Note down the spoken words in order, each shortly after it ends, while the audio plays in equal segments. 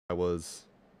I was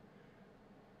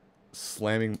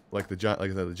slamming like the giant,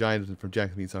 like I said, the giant from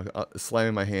Japanese,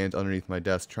 slamming my hand underneath my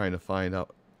desk, trying to find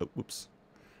out. Whoops,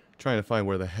 trying to find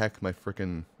where the heck my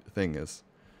frickin' thing is,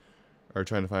 or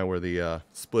trying to find where the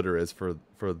splitter is for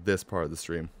this part of the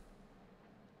stream.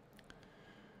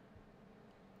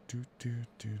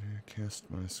 Cast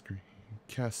my screen.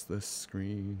 Cast this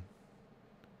screen.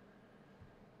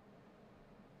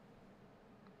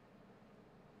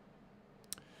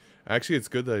 Actually, it's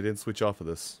good that I didn't switch off of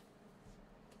this.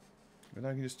 And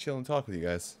I can just chill and talk with you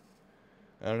guys.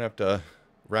 I don't have to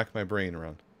rack my brain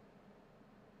around.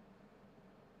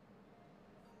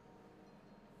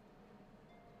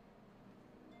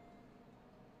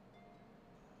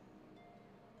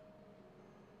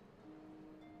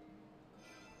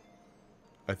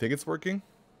 I think it's working.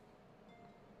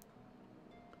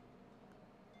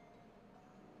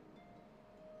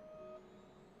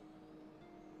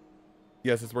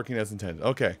 Yes, it's working as intended.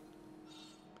 Okay.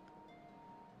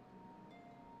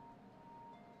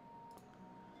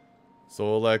 So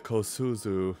we'll let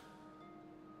Kosuzu,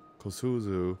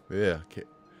 yeah, okay.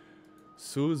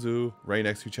 Suzu right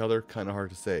next to each other, kind of hard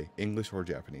to say. English or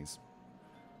Japanese.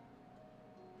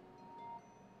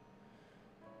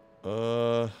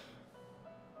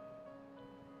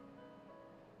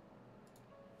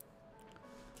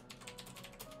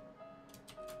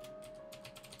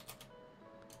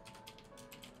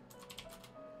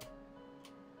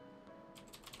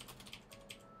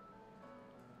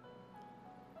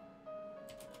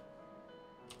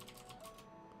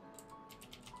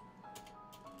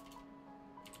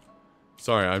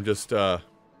 Sorry, I'm just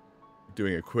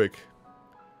doing a quick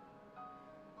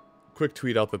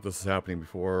tweet out that this is happening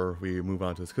before we move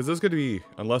on to this, because this is going to be,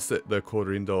 unless the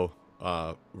Korindo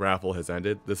raffle has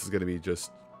ended, this is going to be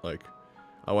just like,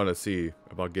 I want to see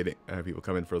about getting people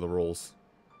come in for the rolls.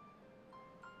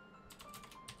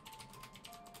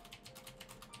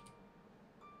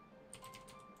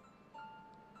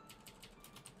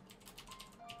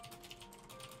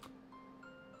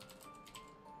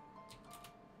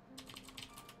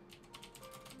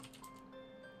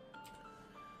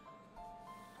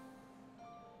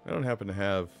 I don't happen to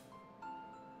have...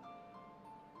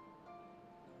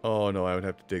 Oh no, I would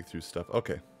have to dig through stuff.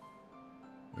 Okay.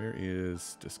 Where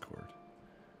is Discord?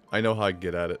 I know how I can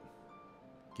get at it.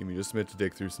 Give me just a minute to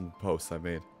dig through some posts I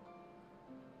made.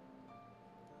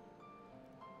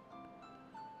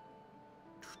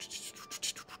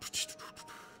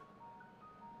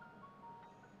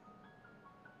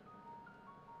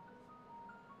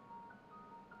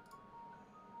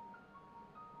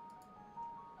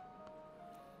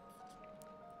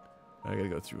 I gotta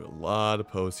go through a lot of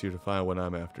posts here to find what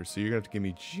I'm after, so you're gonna have to give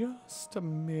me just a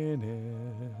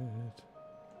minute.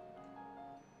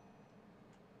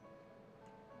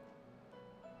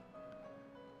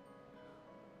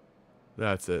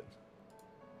 That's it.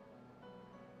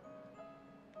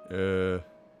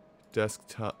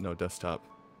 Desktop, no, desktop.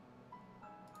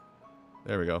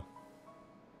 There we go.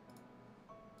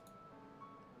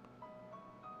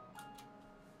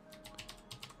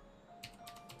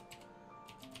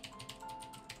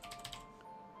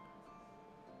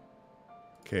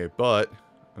 Okay, but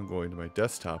I'm going to my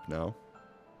desktop now.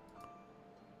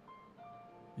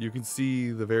 You can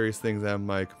see the various things on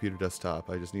my computer desktop.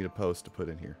 I just need a post to put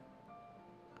in here.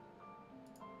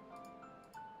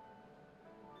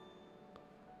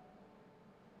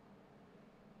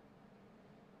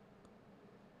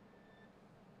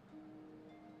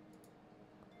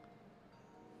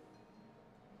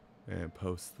 And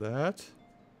post that.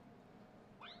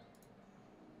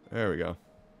 There we go.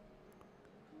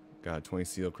 God, 20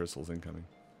 seal crystals incoming.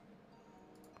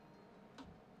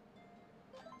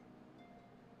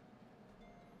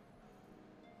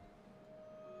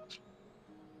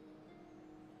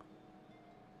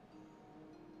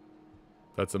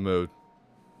 That's a mood.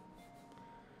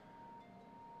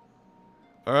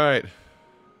 Alright.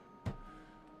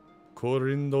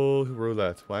 Korindo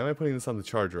roulette. Why am I putting this on the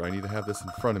charger? I need to have this in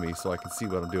front of me so I can see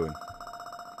what I'm doing.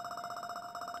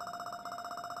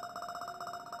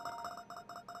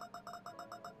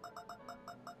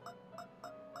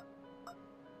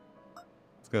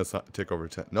 It's gonna take over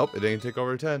 10. Nope, it didn't take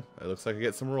over 10. It looks like I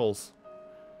get some rolls.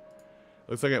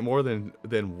 Looks like I get more than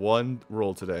one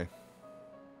roll today.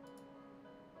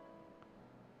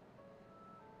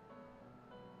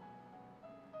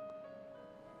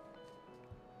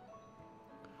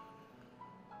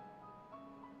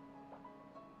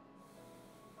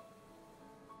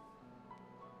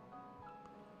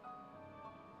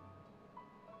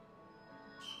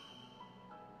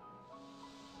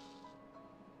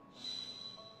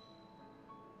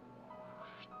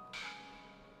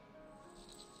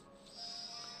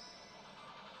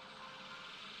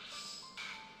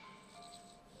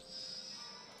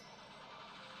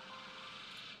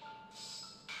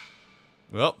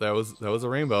 Well, that was a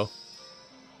rainbow.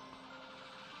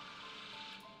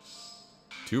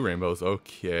 2 rainbows,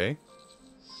 okay.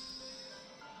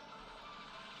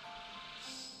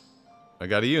 I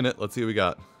got a unit. Let's see what we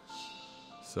got.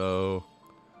 So,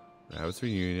 Rabbit's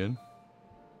Reunion.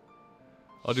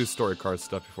 I'll do story card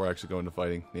stuff before I actually go into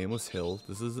fighting. Nameless Hill.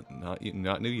 This is not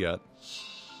new yet.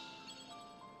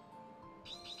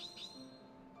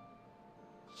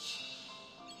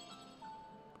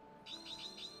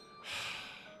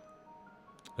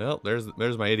 Well,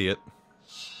 there's my idiot.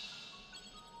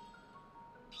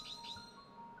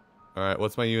 All right,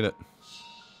 what's my unit?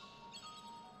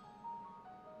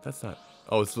 That's not.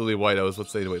 Oh, it's Lily White. I was,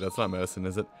 let's say, wait, that's not medicine,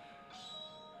 is it?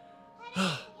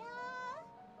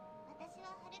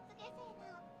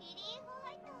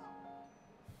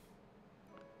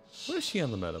 What is she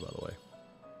on the meta, by the way?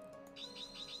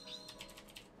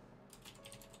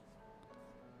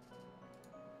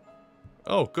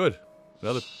 Oh, good.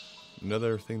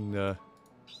 Another thing.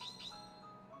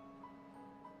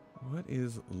 What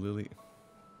is Lily?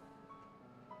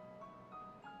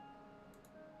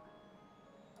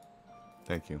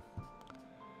 Thank you.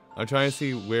 I'm trying to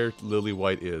see where Lily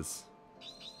White is.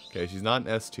 Okay, she's not an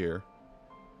S tier.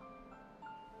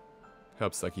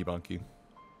 Help Seki Bunky.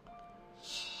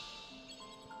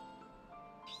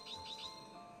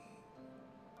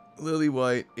 Lily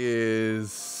White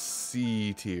is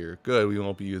C tier. Good, we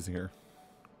won't be using her.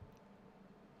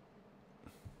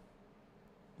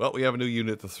 Well, we have a new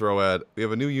unit to throw at. We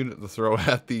have a new unit to throw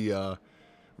at the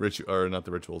or not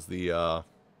the rituals, the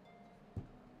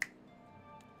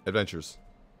adventures.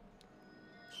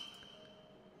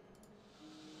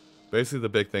 Basically, the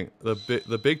big thing,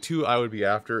 the big 2 I would be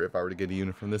after if I were to get a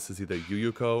unit from this is either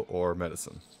Yuyuko or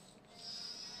Medicine.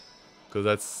 Because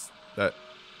that's that.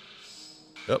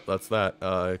 Yep, that's that.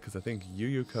 Because I think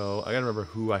Yuyuko, I gotta remember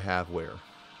who I have where.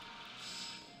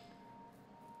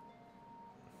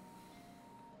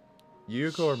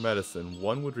 Yuyuko or Medicine,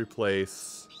 one would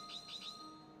replace,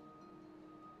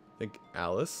 I think,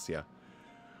 Alice, yeah.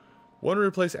 One would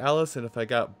replace Alice, and if I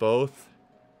got both,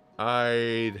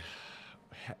 I'd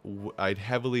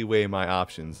heavily weigh my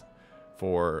options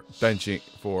for benching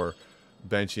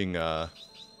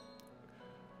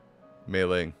Mei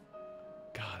Ling.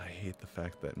 God, I hate the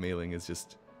fact that Mei Ling is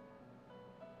just.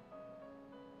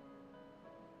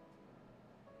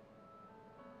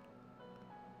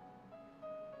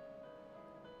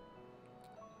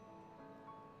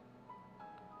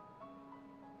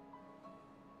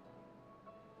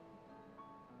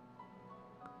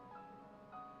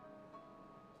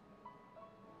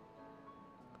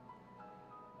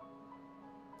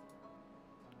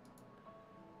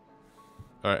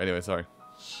 Alright, anyway, sorry.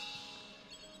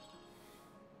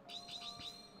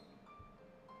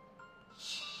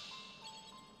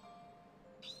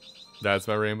 That's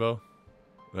my rainbow?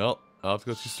 Well, I'll have to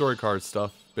go through story card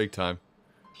stuff. Big time.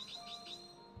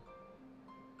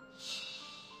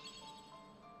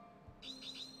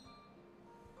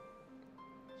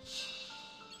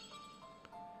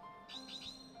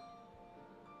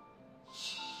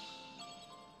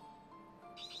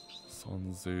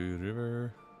 Sonzu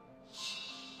River.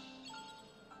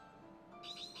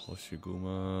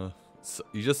 Hoshiguma.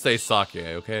 You just say Sake,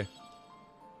 okay?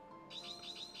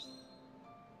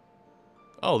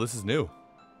 Oh, this is new.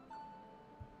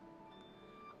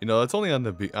 You know, that's only on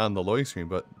the loading screen,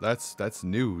 but that's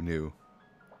new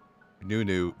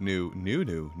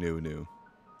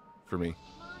for me.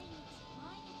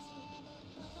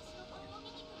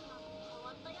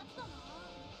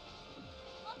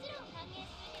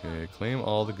 Okay, claim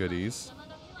all the goodies.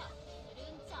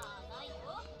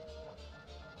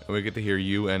 And we get to hear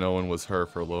you and Owen was her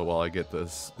for a little while I get the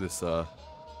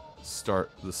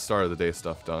start of the day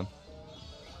stuff done.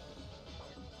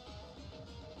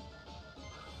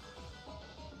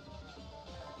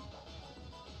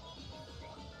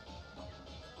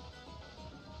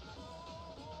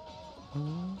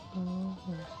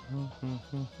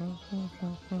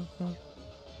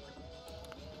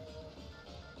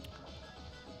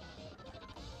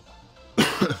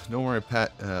 Don't worry,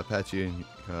 Patchy and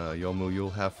Yomu, you'll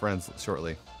have friends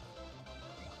shortly.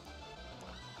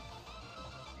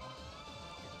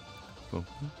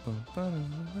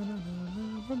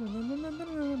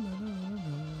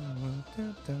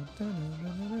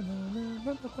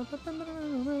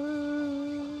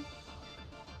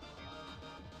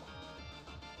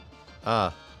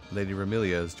 Ah, Lady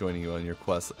Ramilia is joining you on your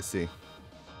quest, I see.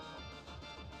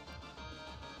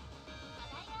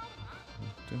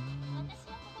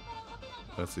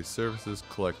 Let's see, services,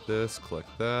 collect this, collect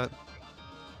that.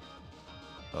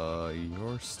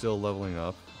 You're still leveling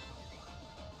up.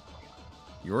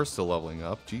 You're still leveling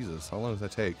up. Jesus, how long does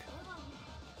that take?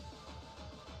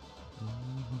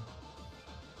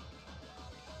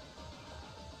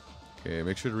 Okay,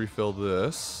 make sure to refill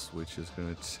this, which is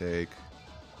going to take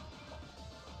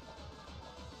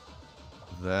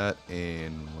that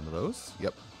in one of those.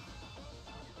 Yep.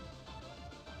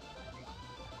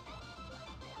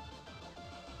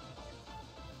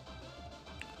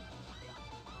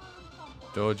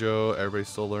 Dojo, everybody's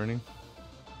still learning?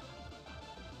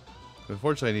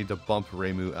 Unfortunately, I need to bump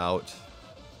Reimu out.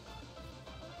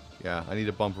 Yeah, I need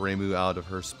to bump Reimu out of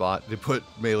her spot to put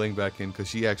Mei Ling back in because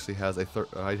she actually has a third.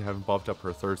 I haven't bumped up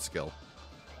her third skill.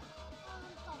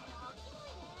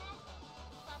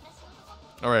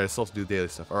 Alright, I still have to do daily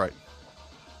stuff. Alright.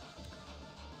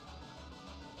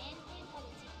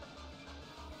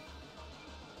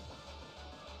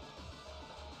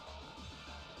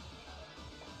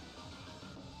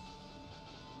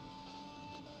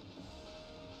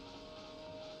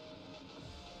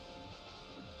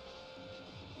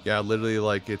 Yeah, literally,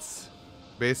 like, it's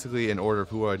basically in order of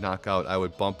who I would knock out. I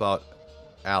would bump out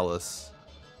Alice,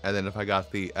 and then if I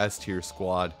got the S tier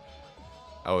squad,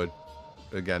 I would,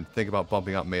 again, think about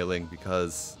bumping out Mei Ling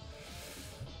because,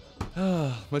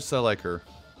 much as I like her,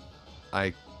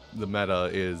 the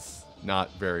meta is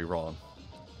not very wrong.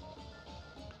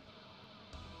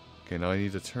 Okay, now I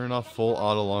need to turn off full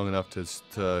auto long enough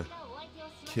to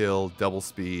kill double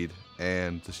speed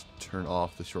and to turn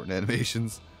off the shorten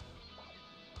animations.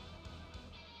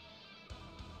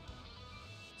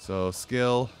 So,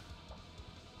 skill.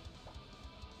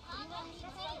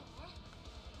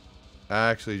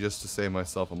 Actually, just to save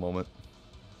myself a moment.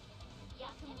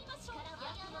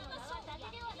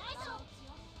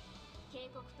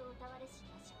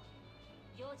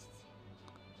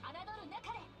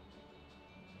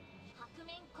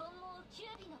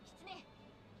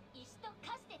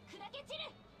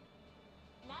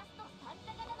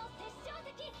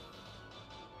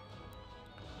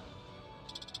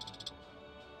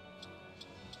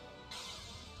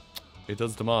 It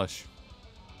does damage.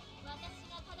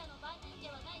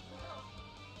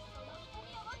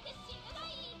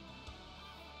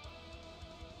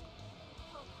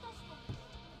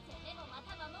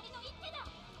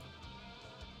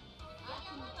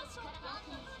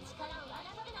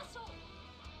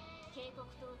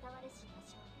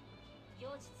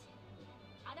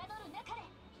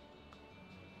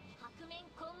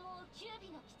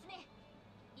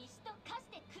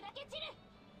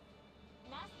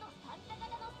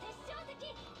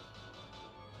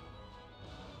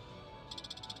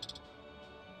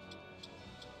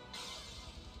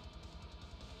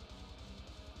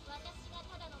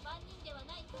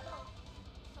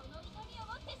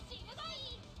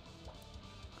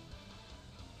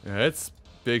 Yeah, it's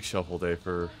big shuffle day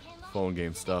for phone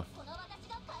game stuff.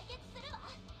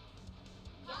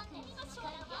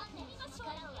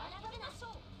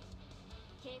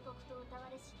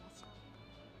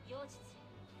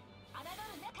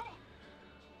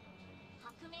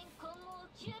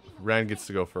 Rand gets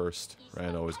to go first.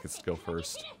 Rand always gets to go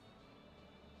first.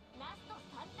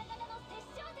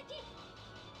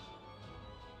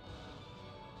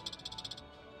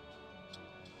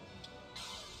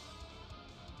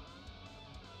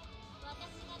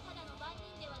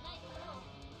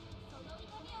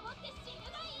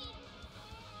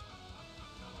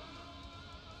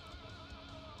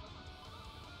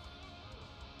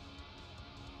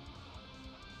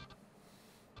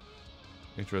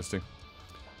 Interesting.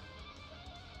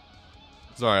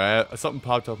 Sorry, something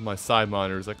popped up on my side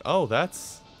monitor. It's like, oh,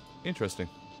 that's interesting.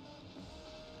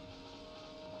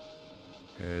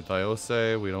 Okay,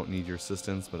 Diose, we don't need your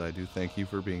assistance, but I do thank you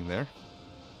for being there.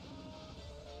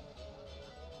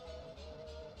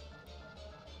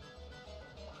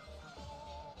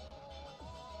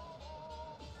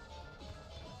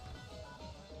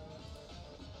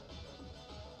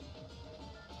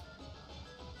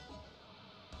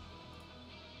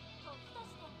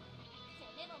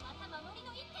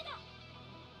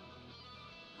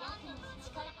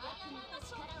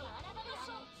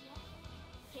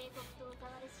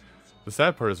 The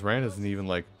sad part is Rand isn't even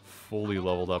like fully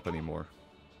leveled up anymore.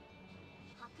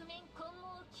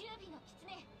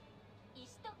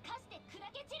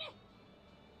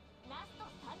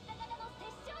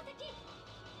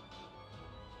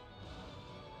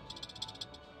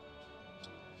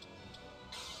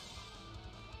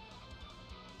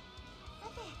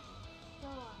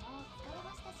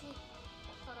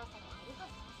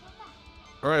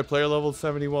 Alright, player level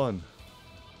 71.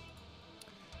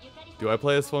 Do I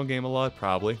play this phone game a lot?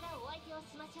 Probably.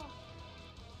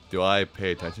 Do I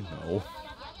pay attention? No.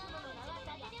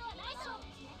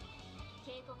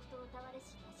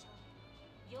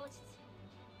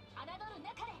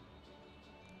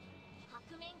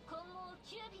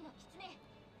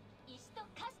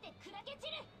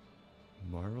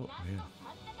 Marvel, man.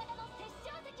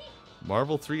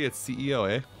 Marvel 3 at CEO,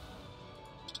 eh?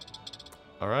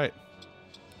 Alright.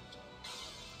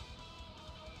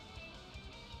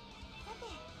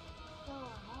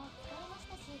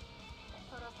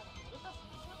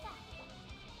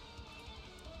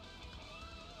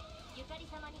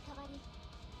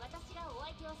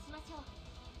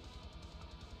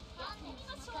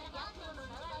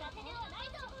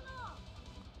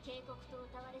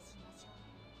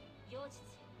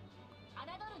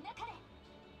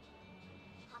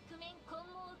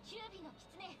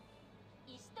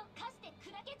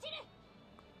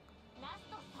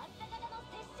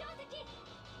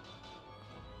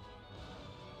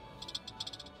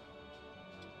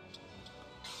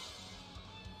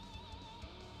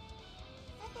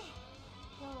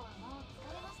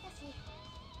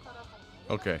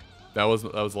 Okay, that was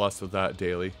the last of that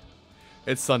daily.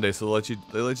 It's Sunday, so they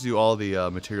let you do all the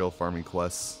material farming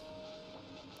quests.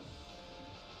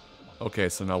 Okay,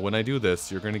 so now when I do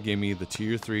this, you're gonna give me the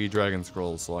tier 3 dragon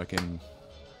scrolls, so I can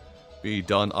be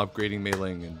done upgrading Mei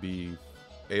Ling and be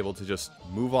able to just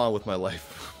move on with my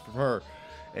life from her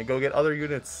and go get other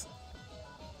units.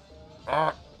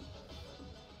 Ah.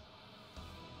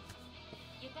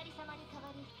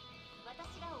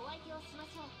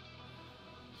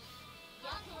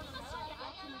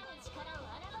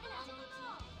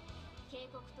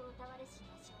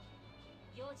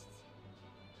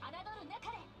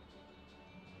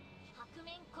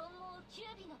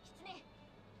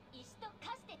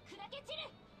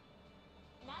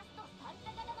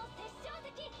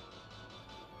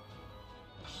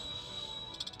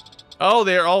 Oh,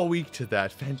 they're all weak to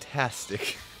that.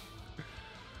 Fantastic.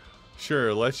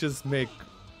 Sure, let's just make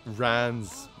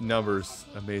Rand's numbers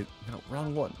amazing. No,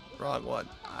 wrong one. Wrong one.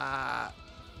 Ah.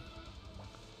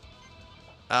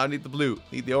 I don't need the blue.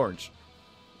 Need the orange.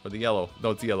 Or the yellow. No,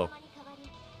 it's the yellow.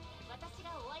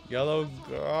 Yellow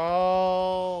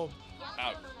gold.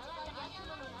 Out.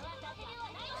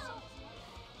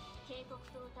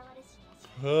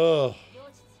 Ugh.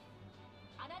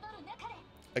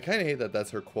 I kind of hate that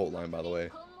that's her quote line, by the way.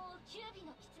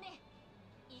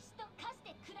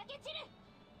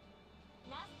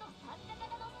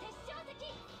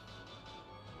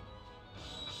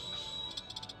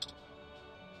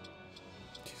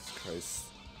 Jesus Christ.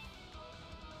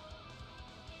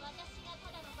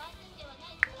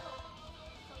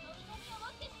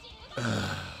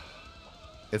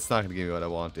 It's not going to give me what I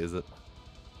want, is it?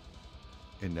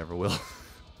 It never will.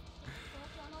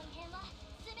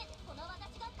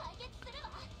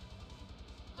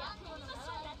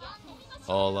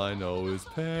 All I know is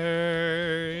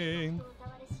pain.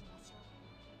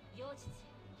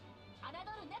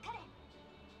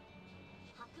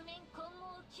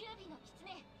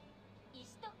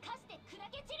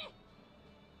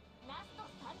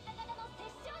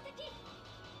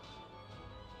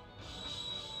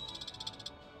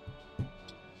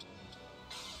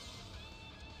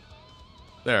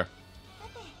 There.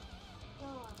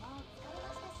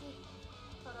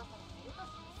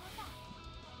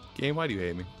 Game, why do you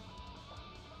hate me?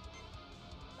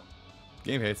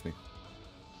 Game hates me.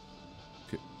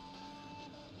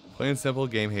 Plain and simple,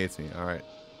 game hates me. Alright.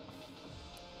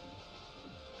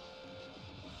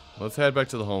 Let's head back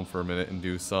to the home for a minute and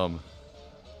do some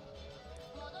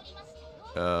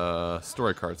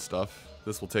story card stuff.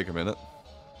 This will take a minute.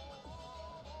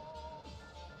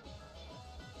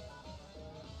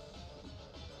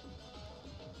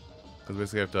 Because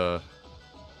basically I have to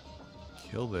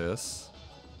kill this.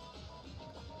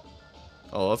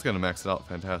 Oh, that's gonna max it out.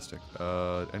 Fantastic.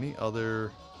 Any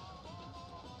other?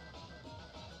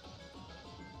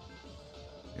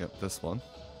 Yep, this one.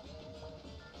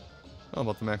 Oh,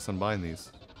 about to max on buying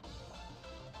these.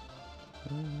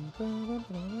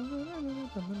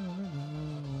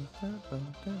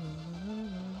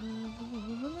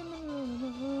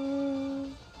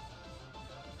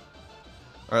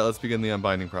 Alright, let's begin the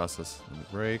unbinding process.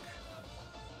 Break.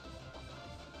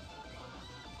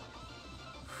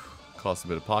 Costs a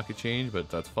bit of pocket change, but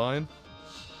that's fine.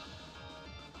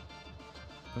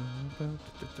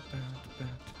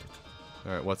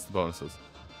 Alright, what's the bonuses?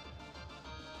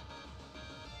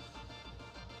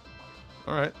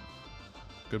 Alright.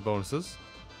 Good bonuses.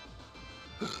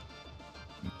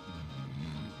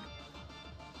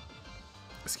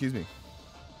 Excuse me.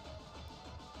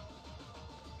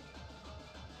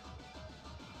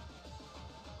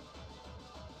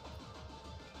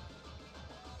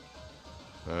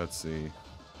 Let's see.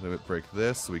 Limit break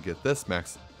this, so we get this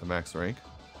max rank.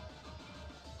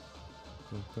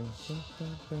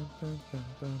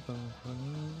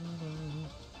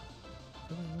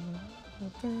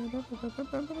 Hmm.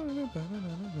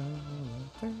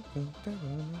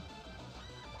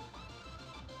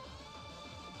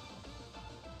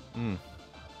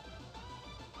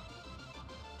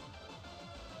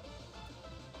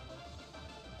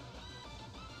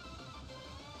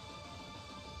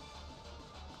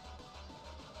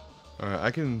 Alright,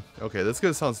 I can... Okay, this is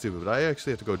gonna sound stupid, but I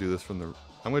actually have to go do this from the...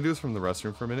 I'm gonna do this from the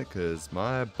restroom for a minute, because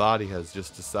my body has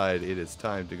just decided it is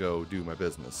time to go do my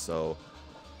business, so...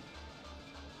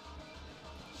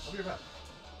 I'll be right back.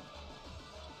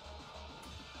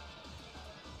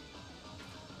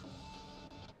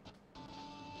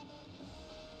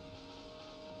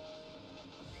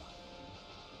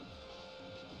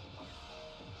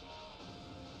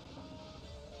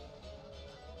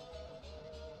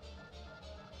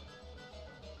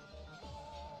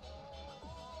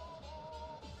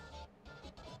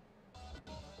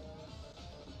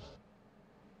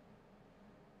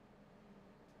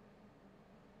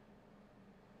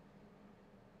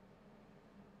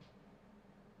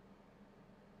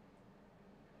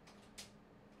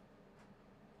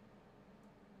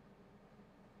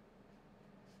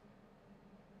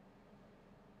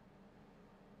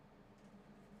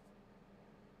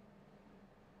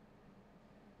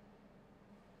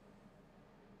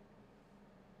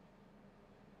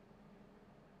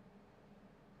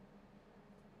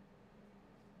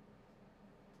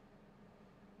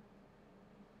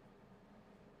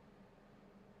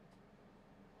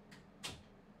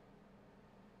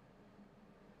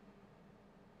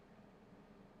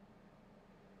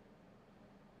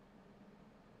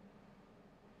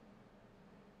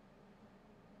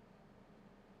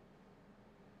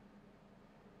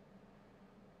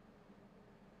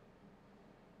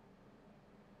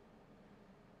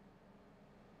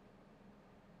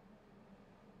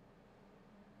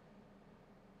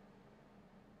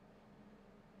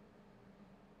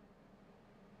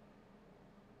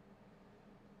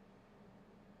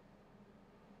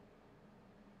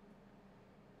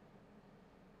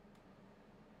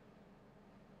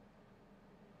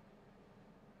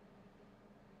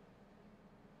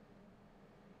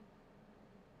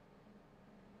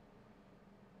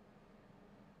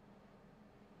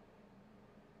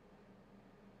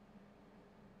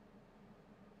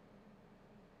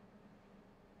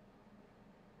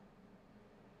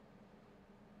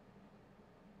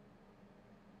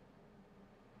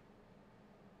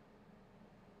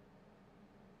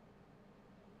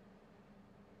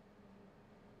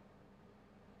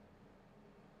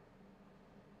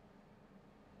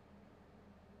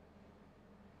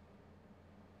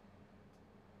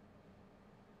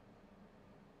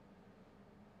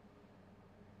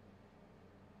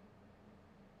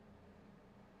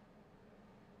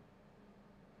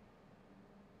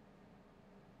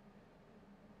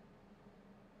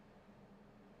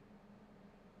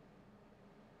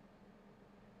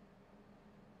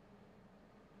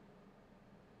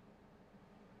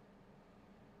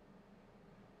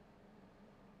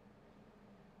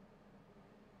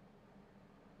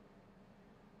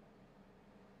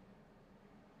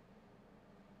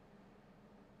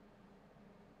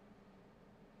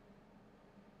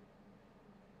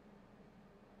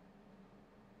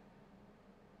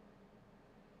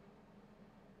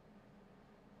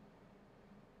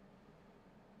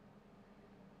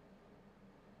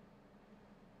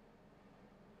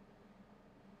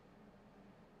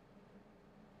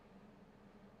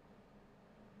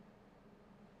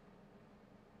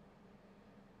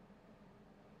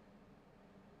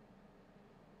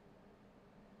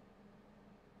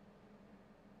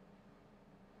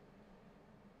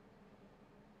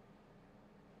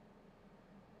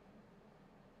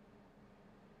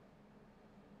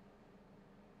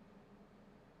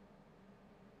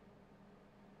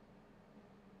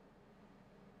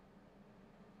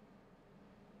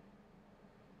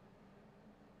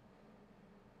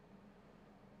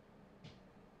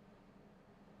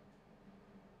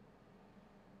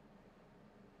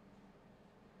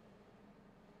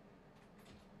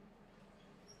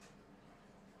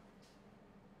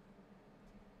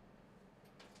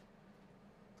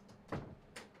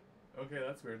 Okay,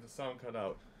 that's weird. The sound cut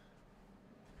out.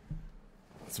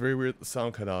 It's very weird. The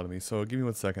sound cut out of me. So give me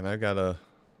 1 second. I gotta...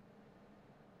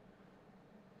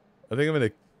 I think I'm gonna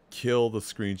kill the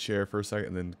screen share for a second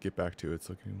and then get back to it.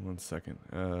 So give me 1 second.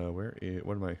 Where is...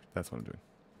 What am I... That's what I'm doing.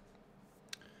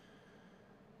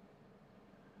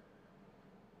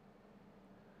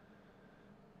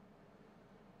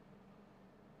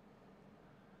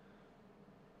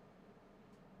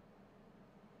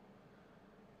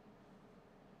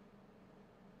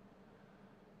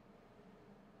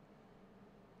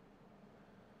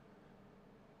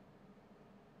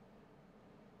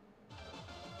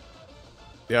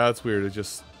 Yeah, that's weird. It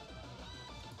just...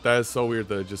 That is so weird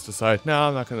that it just decided, no,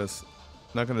 I'm not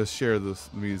gonna share the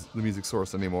music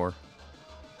source anymore.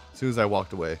 As soon as I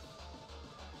walked away.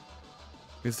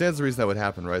 It stands to reason that would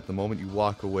happen, right? The moment you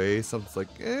walk away, something's like,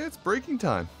 it's breaking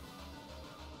time.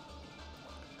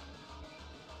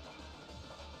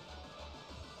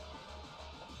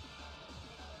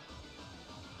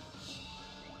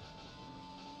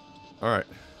 Alright.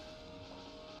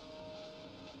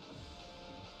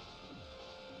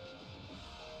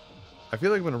 I feel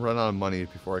like I'm going to run out of money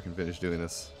before I can finish doing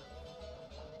this.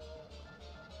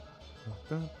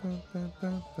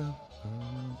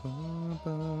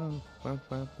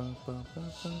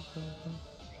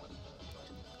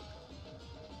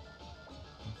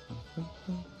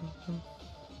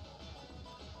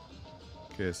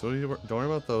 Okay, so don't worry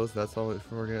about those. That's all if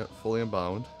we're gonna fully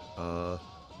unbound. I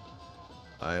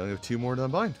only have 2 more to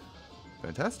unbind.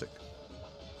 Fantastic.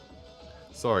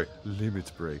 Sorry, limit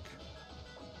break.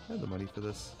 I have the money for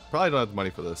this. Probably don't have the money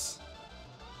for this.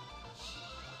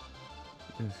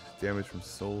 Damage from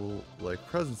soul-like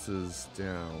presences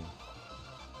down.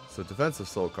 So defensive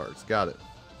soul cards. Got it.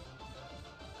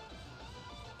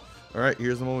 Alright,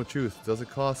 here's the moment of truth. Does it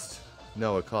cost?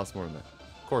 No, it costs more than that.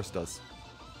 Of course it does.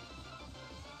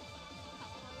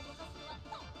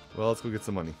 Well, let's go get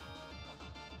some money.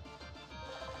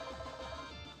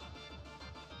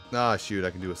 Ah, shoot,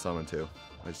 I can do a summon too.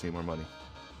 I just need more money.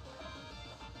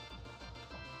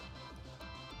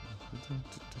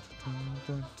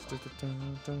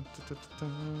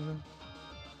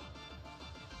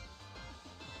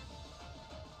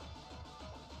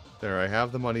 There, I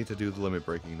have the money to do the limit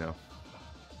breaking now.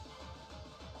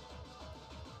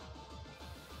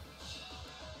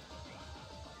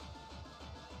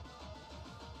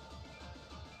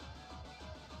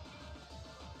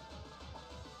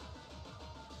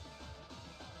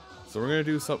 So we're gonna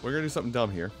do something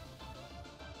dumb here.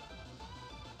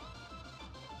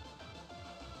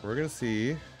 We're gonna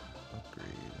see upgrade.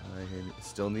 I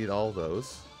still need all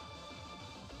those.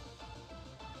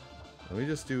 Let me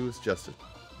just do suggested.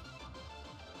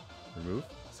 Remove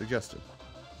suggested.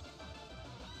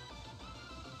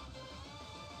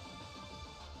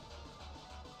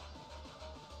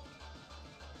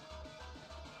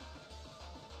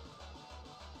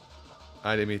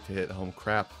 I didn't mean to hit home.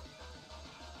 Crap.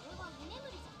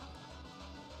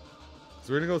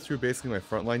 So we're gonna go through basically my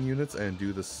frontline units and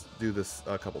do this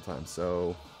a couple times.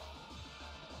 So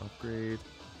upgrade.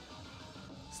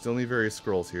 Still need various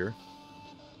scrolls here.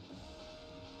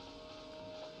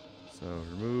 So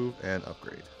remove and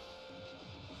upgrade.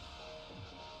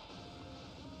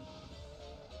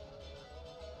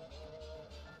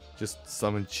 Just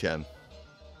summon Chen.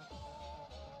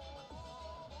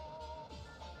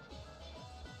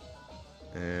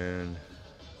 And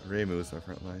Reimu is my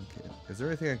front line. Okay. Is there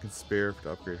anything I can spare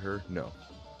to upgrade her? No.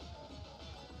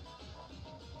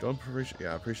 I'm pretty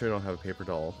sure I don't have a paper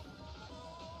doll.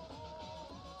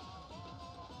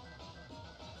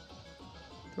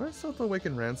 Do I still have to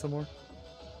awaken Ran some more?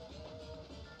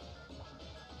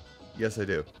 Yes, I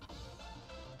do.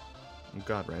 Oh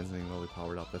god, Ran's not even really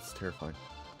powered up. That's terrifying.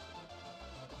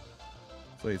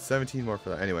 So I need 17 more for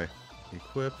that. Anyway,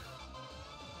 equip,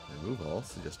 remove all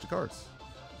suggested cards.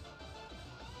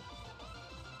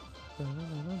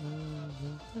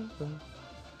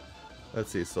 Let's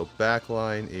see, so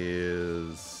backline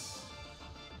is...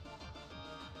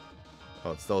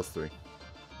 Oh, it's those 3.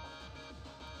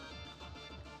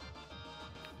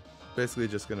 Basically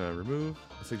just gonna remove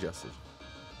suggested.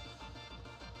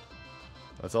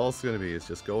 That's all it's gonna be, it's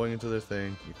just going into their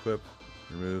thing, equip,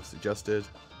 remove suggested.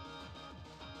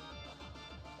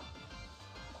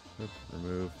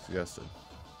 Remove suggested.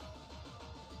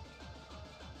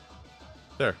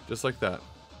 There, just like that.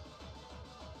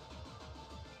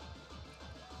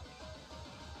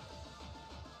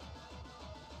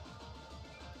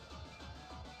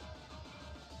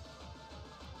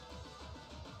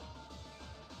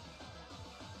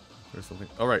 There's something.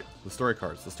 Alright, the story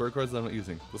cards. The story cards I'm not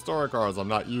using. The story cards I'm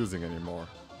not using anymore.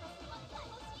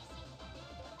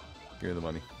 Give me the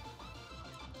money.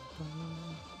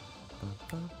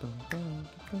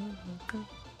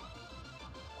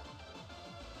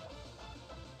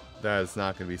 That is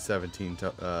not going to be 17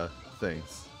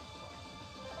 things.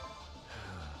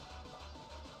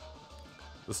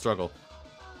 The struggle.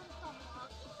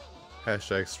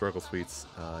 Hashtag struggle sweets.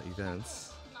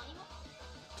 Events.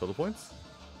 Total points?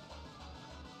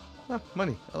 Ah,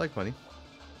 money. I like money.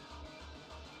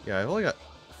 Yeah, I've only got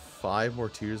 5 more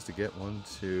tiers to get. 1,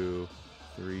 2,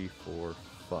 3, 4,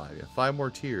 5. Yeah, 5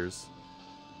 more tiers.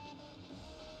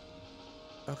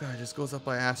 Oh god, it just goes up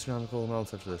by astronomical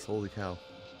amounts after this. Holy cow.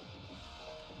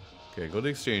 Okay, go to the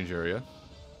exchange area.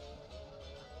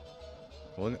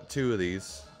 One, two of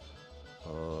these.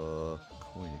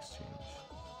 Coin exchange.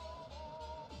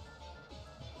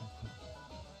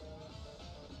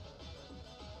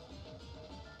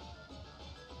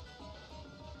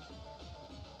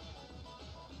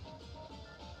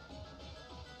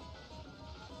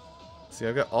 See,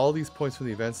 I've got all these points from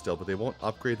the event still, but they won't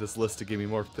upgrade this list to give me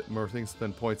more things to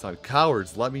spend points on.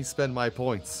 Cowards, let me spend my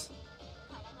points.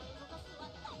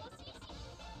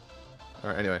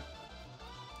 Alright, anyway.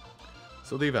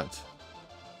 So the event.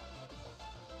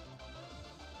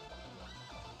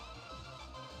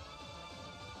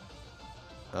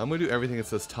 I'm going to do everything that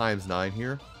says ×9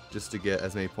 here, just to get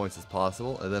as many points as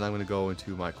possible, and then I'm going to go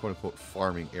into my quote-unquote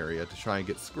farming area to try and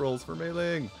get scrolls for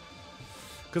mailing.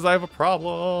 Because I have a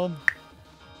problem.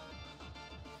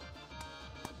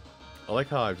 I like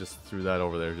how I just threw that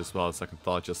over there just without a second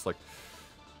thought, just like...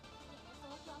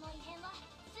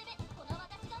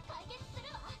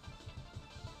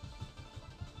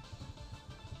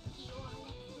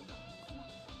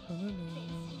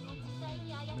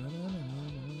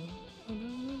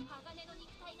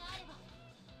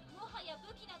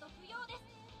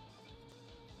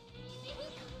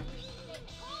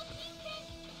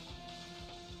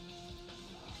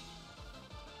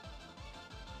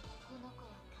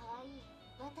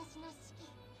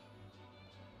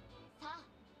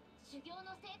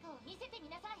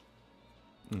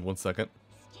 One second.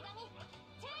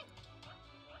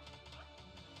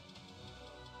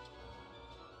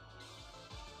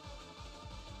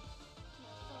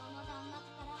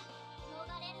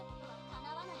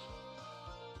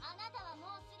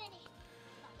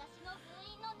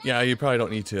 Yeah, you probably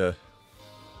don't need to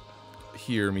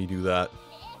hear me do that.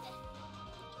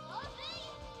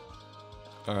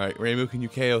 Alright, Reimu, can you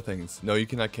KO things? No, you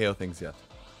cannot KO things yet.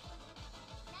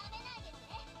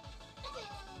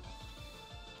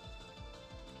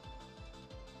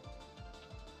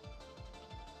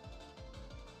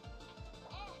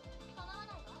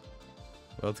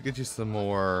 Well, let's get you some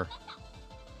more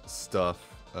stuff.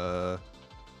 Yeah,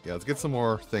 let's get some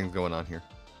more things going on here.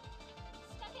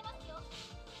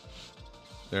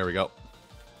 There we go.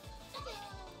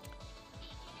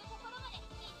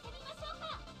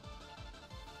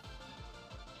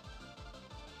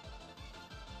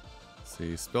 Let's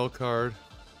see, spell card.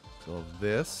 So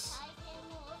this.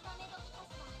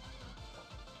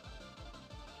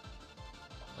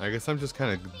 I guess I'm just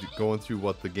kind of going through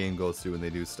what the game goes through when they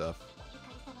do stuff.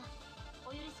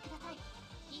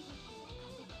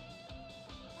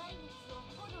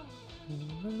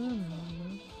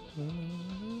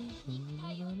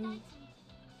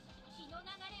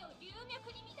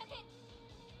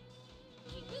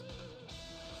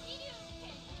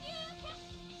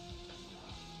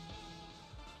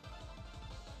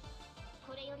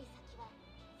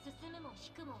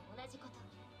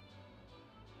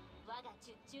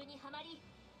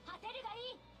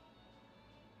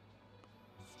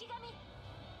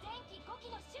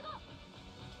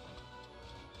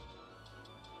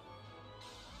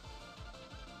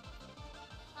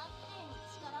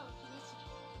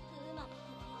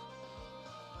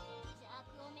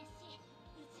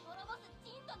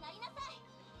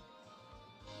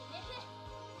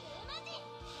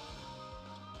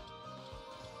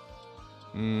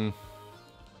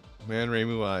 Man,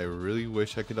 Reimu, I really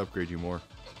wish I could upgrade you more.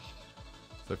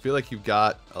 So I feel like you've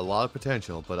got a lot of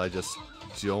potential, but I just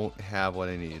don't have what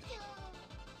I need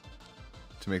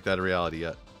to make that a reality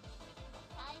yet.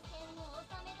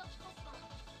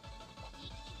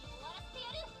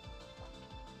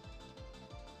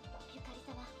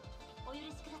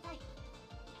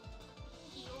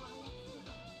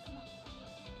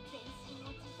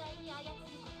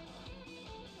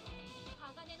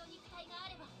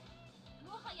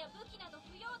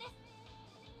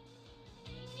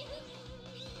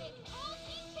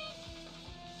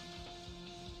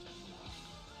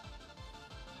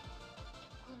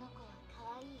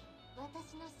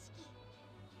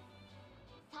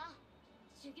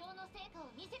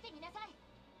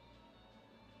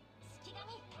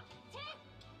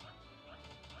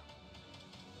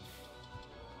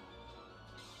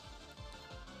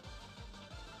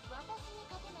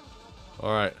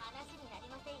 Alright.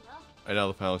 I know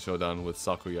the final showdown with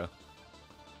Sakuya.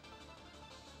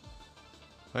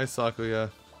 Hi,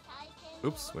 Sakuya.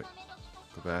 Oops, wait.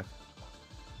 Go back.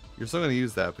 You're still going to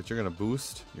use that, but you're going to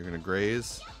boost. You're going to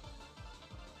graze.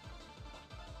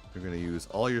 You're going to use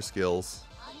all your skills.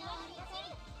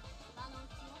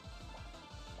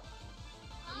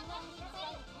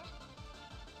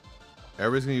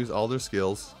 Everybody's going to use all their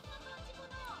skills.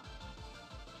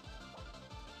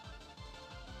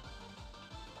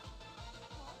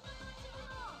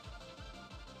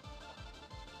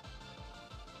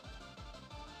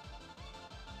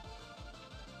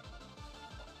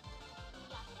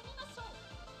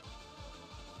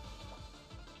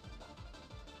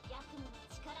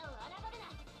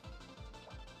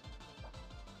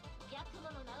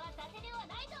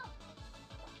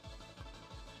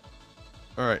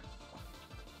 Alright.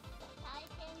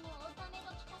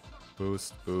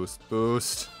 Boost, boost,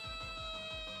 boost.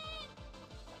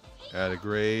 Add a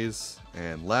graze.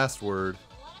 And last word.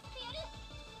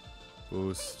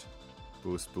 Boost,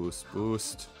 boost, boost,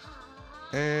 boost.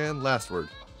 And last word.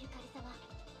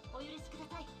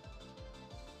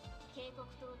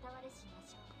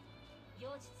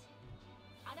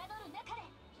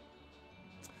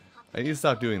 I need to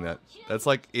stop doing that. That's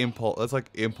like impulse. That's like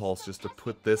impulse just to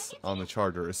put this on the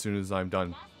charger as soon as I'm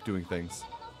done doing things.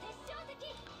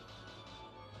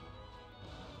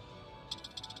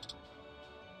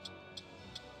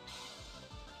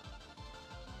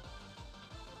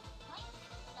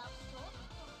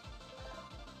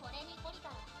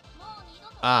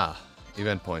 Ah,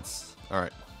 event points.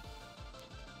 Alright.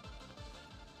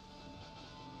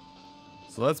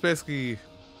 So that's basically,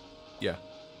 yeah.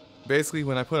 Basically,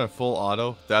 when I put on full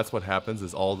auto, that's what happens.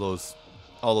 Is all those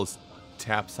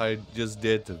taps I just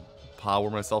did to power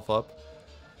myself up.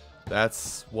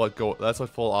 That's what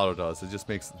full auto does. It just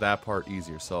makes that part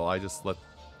easier. So I just let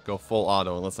go full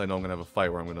auto unless I know I'm gonna have a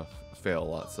fight where I'm gonna fail a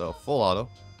lot. So full auto.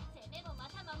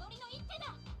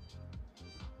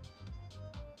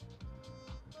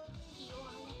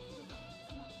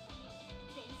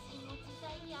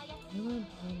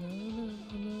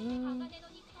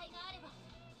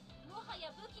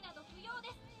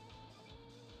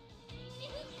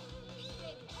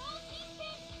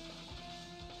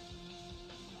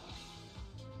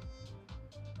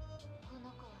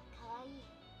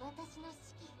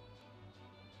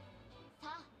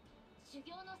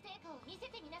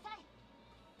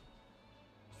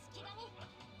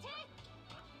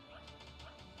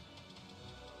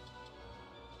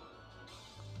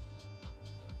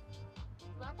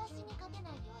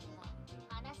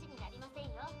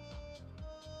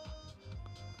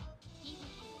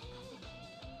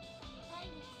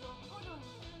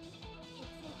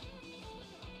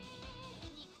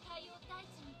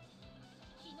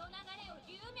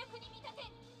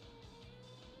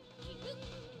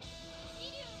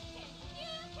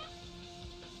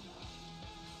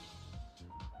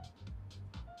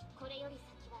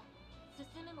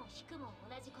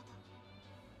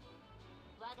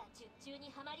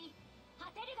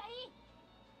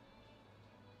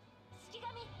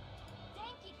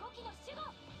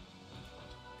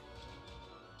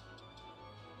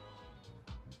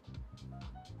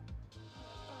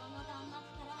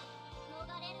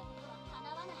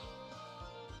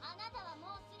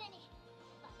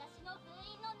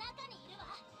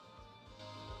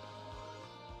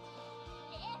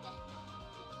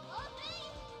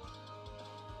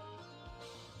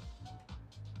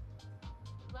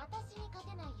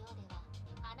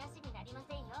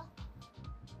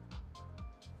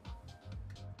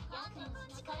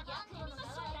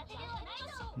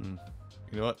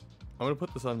 You know what? I'm gonna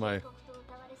put this on my.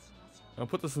 I'll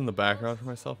put this in the background for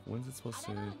myself. When's it supposed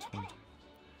to?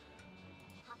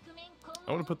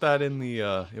 I want to put that in the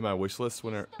in my wish list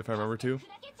if I remember to.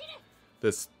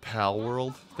 This Pal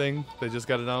World thing that just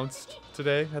got announced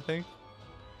today, I think.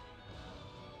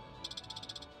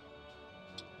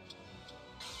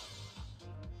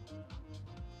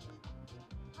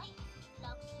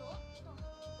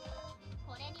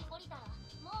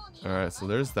 Alright, so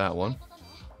there's that one.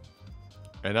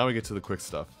 And now we get to the quick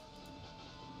stuff.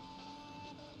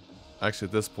 Actually,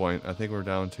 at this point, I think we're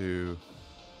down to...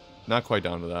 Not quite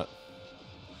down to that.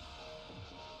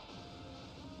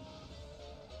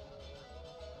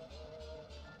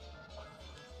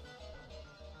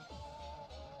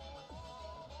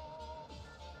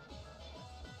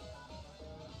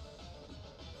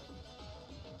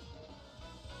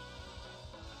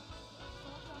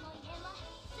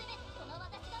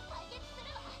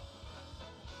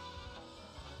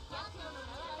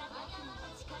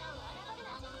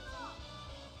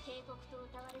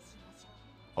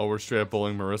 Oh, we're straight up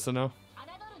bullying Marissa now?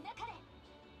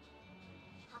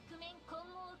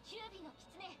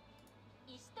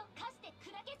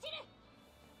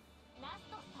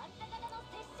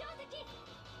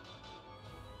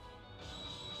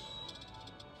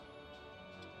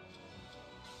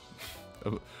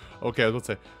 Okay, I was about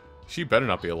to say, she better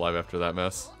not be alive after that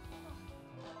mess.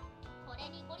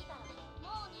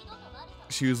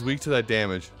 She was weak to that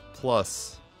damage.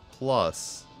 Plus.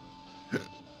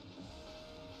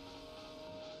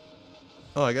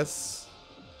 Oh, I guess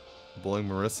bullying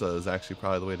Marissa is actually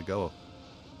probably the way to go.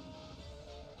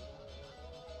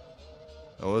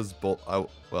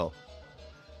 Well,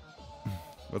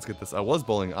 let's get this. I was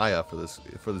bullying Aya for this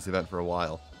event for a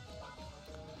while.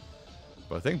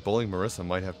 But I think bullying Marissa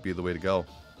might have to be the way to go.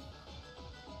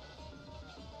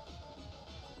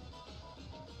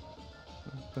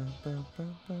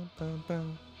 bow.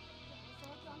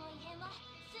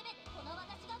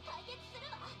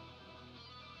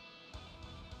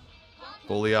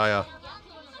 Bully Aya.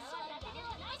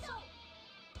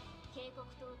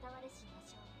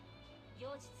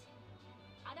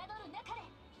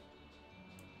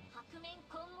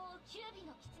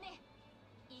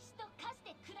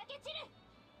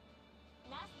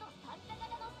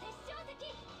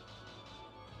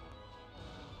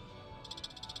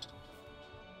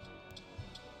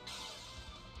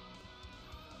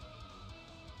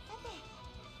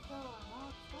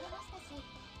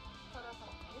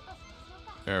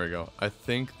 'There we go. I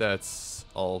think that's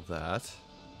all of that.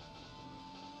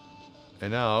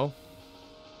 And now,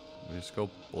 we just go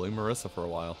bully Marissa for a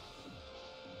while.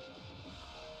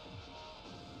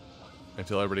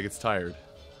 Until everybody gets tired.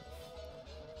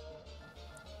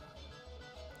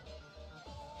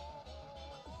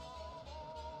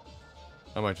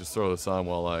 I might just throw this on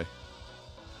while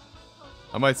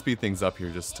I might speed things up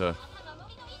here just to...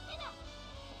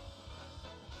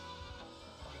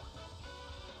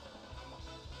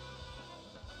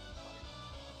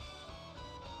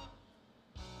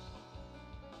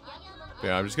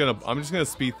 Yeah, I'm just gonna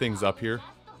speed things up here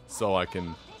so I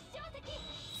can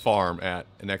farm at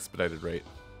an expedited rate.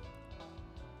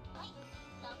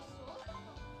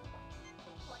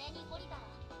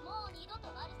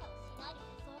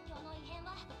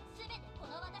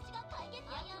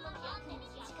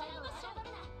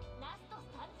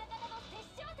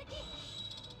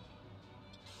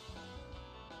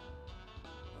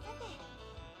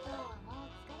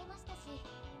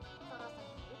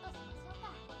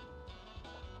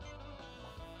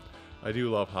 I do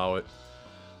love how it...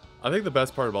 I think the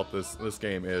best part about this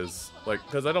game is, like,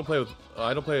 because I don't play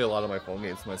a lot of my phone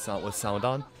games with sound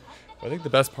on. But I think the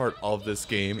best part of this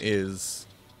game is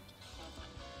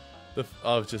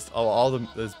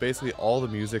is basically all the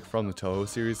music from the Touhou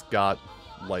series got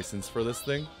licensed for this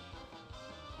thing.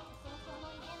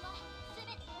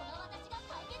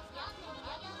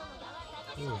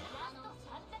 Ooh.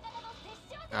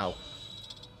 Ow.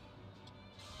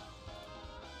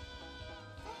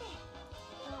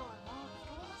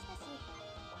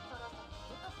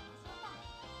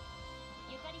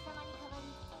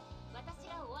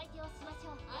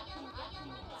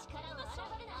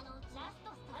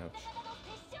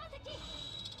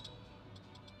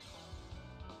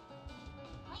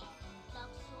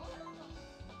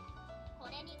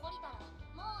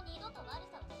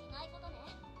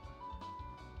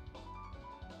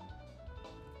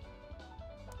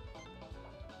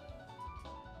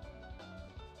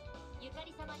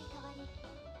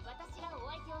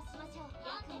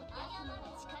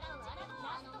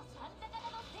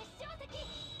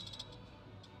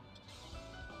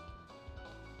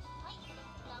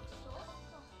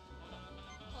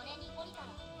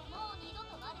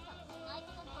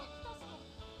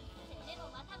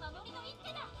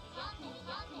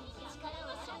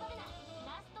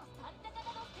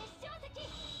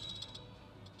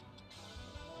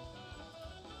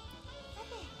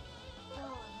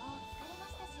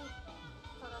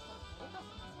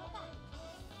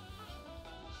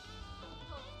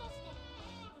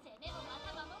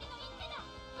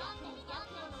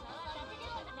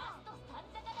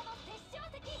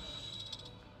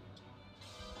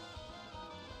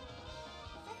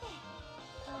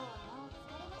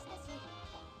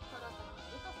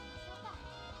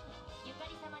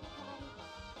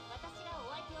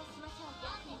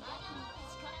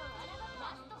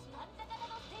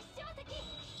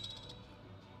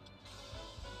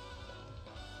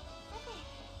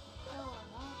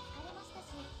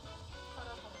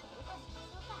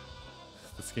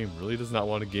 This game really does not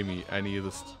want to give me any of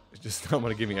this. It just not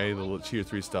want to give me any of the Tier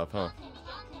 3 stuff, huh?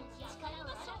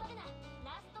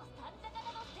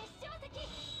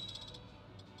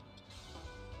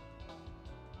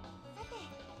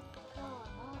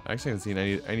 I actually haven't seen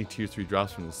any Tier 3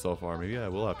 drops from this so far. Maybe I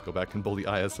will have to go back and bully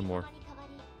Aya some more.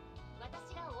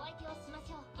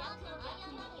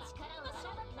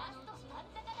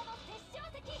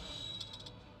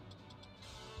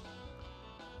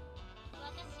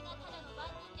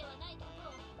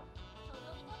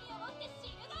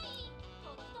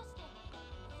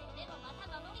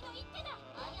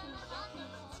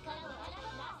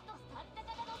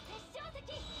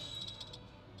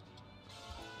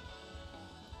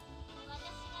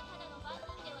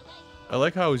 I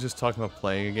like how I was just talking about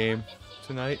playing a game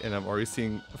tonight, and I'm already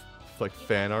seeing like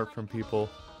fan art from people.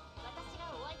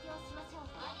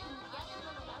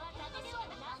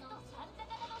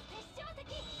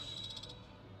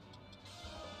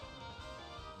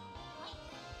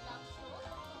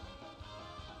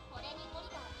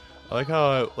 I like how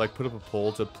I like put up a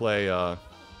poll to play a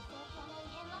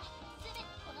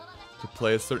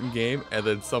certain game, and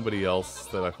then somebody else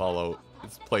that I follow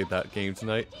has played that game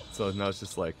tonight. So now it's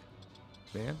just like,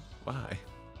 man, why?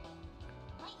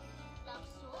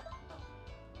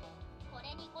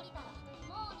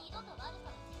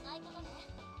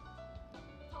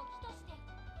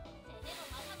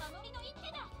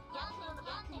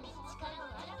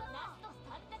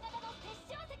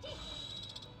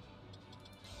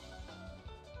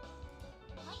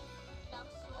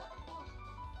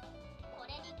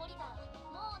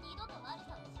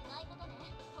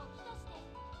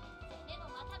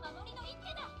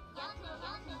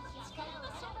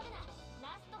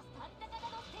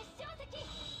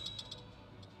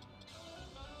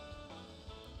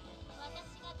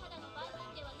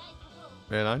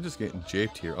 Man, I'm just getting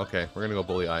japed here. Okay, we're gonna go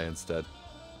bully Aya instead.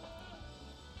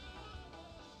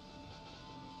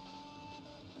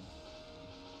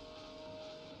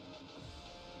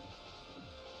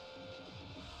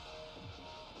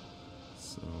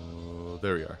 So,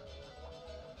 there we are.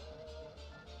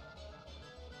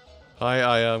 Hi,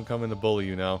 Aya, I'm coming to bully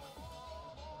you now.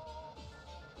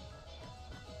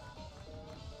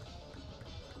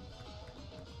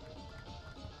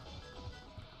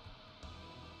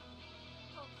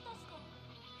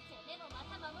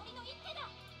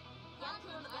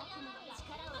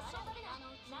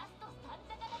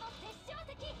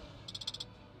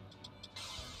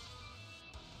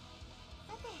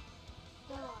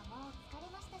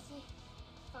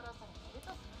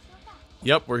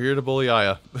 Yep, we're here to bully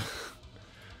Aya.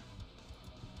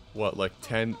 What, like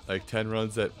 10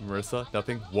 runs at Marissa?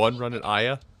 Nothing? 1 run at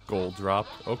Aya? Gold drop.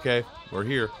 Okay, we're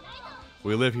here.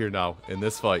 We live here now, in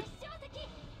this fight.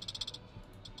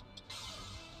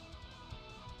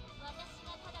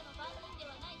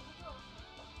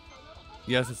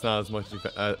 Yes, it's not as much,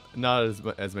 not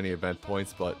as many event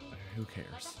points, but who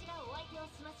cares?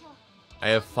 I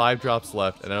have 5 drops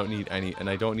left, and I don't need any,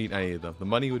 of them. The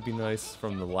money would be nice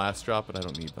from the last drop, but I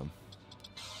don't need them.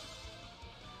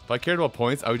 If I cared about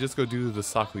points, I would just go do the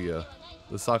Sakuya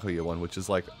one, which is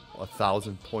like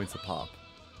 1,000 points a pop.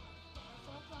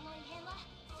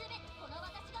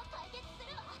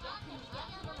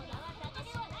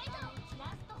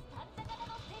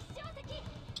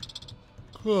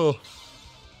 Oh.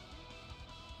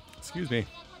 Excuse me.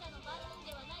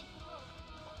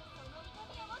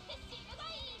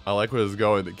 I like where this is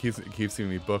going. It keeps giving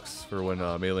me books for when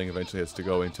Mei Ling eventually has to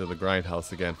go into the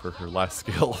grindhouse again for her last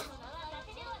skill.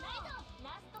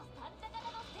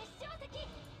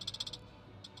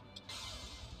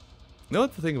 You know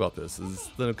what the thing about this is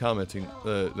that I'm commenting,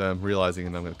 that I'm realizing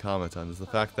and I'm going to comment on, is the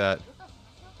fact that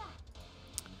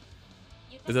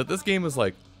this game is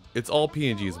like, it's all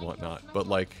PNGs and whatnot, but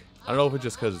like, I don't know if it's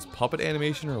just because it's puppet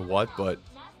animation or what, but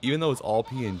even though it's all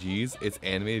PNGs, it's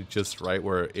animated just right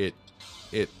where it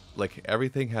like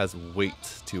everything has weight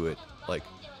to it. Like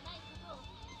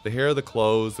the hair, the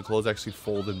clothes actually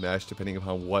fold and mesh depending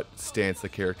upon what stance the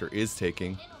character is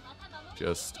taking.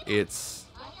 Just it's,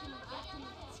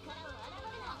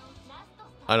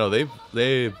 I know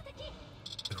they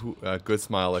Good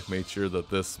Smile like made sure that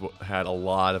this had a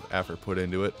lot of effort put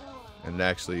into it, and it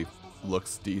actually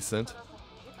looks decent.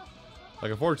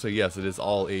 Like unfortunately, yes, it is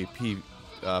all a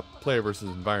player versus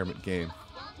environment game.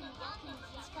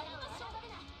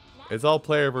 It's all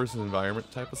player versus environment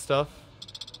type of stuff.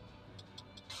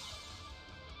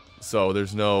 So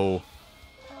there's no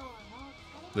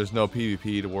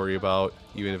PvP to worry about,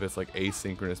 even if it's like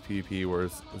asynchronous PvP, where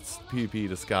it's PvP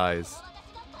disguised.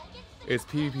 It's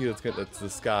PvP that's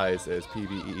disguised as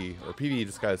PvE, or PvE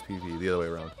disguised PvP, the other way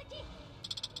around.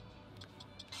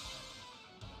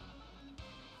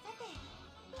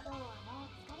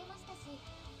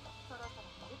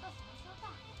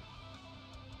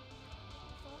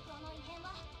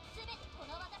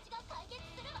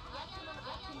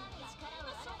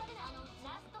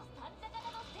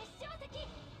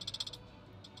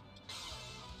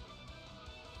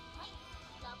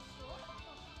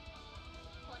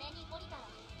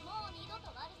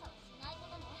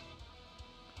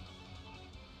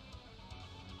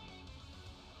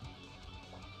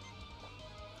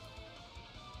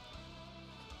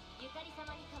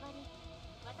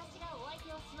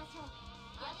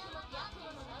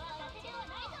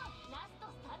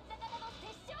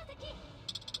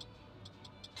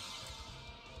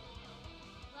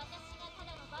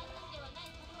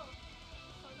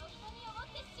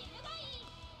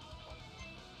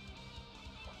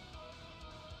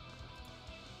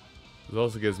 It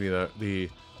also gives me the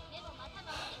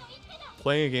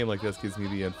playing a game like this gives me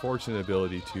the unfortunate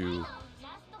ability to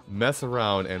mess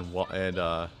around and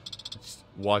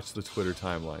watch the Twitter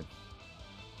timeline.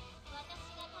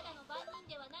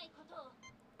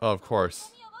 Oh, of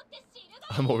course.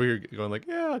 I'm over here going like,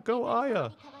 yeah, go Aya.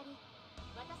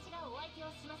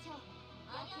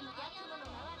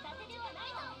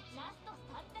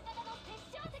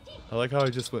 I like how I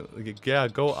just went, like, yeah,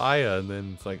 go Aya, and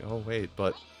then it's like, oh wait,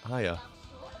 but Aya.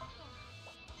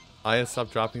 Aya,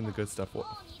 stop dropping the good stuff.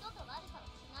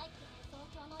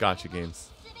 Gotcha games.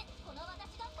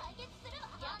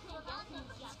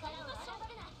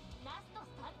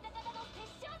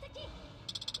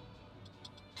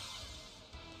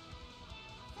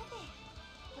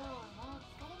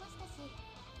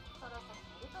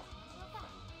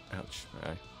 Ouch,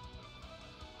 my eye.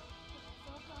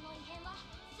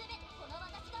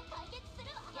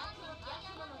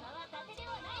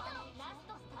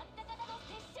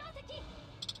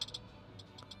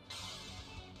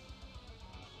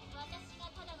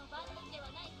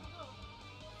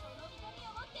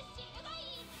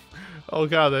 Oh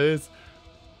god, that is.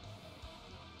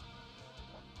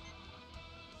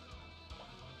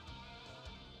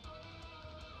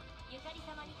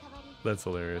 That's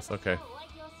hilarious. Okay.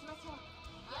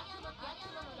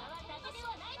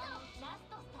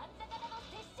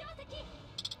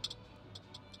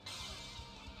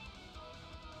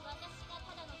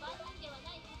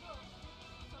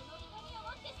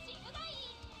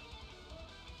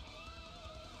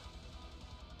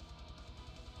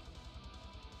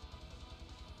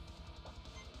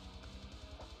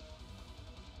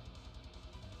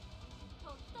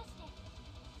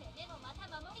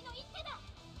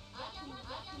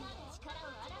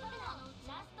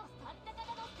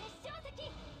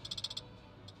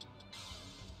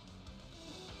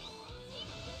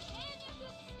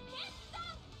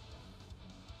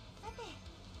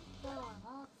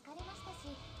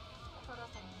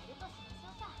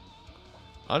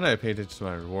 I'm not paying attention to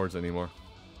my rewards anymore.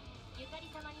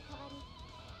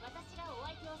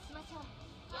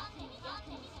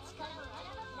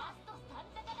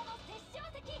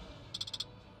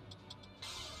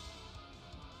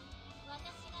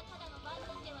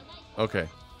 Okay.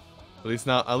 At least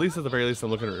now, at least at the very least, I'm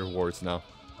looking at rewards now.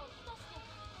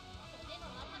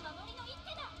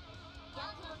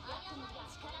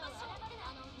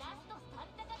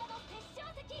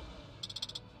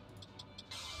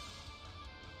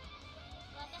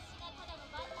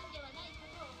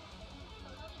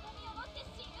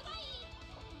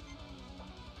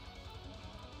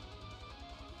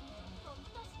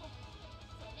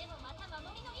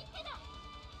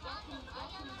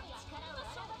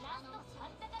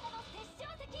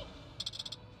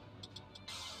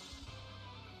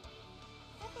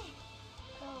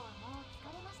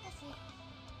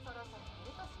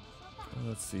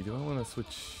 Let's see, do I want to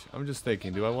switch? I'm just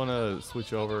thinking, do I want to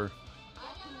switch over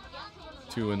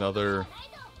to another...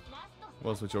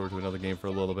 Well, switch over to another game for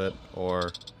a little bit,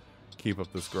 or keep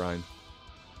up this grind?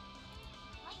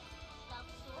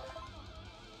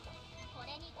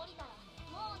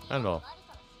 I don't know.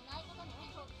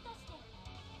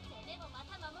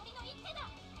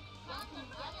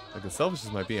 Like, as selfish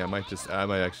as might be, I might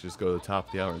actually just go to the top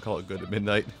of the hour and call it good at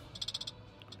midnight.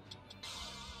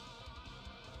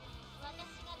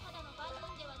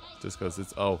 Just because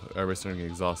it's, oh, everybody's starting to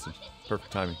get exhausted.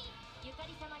 Perfect timing.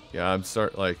 Yeah, I'm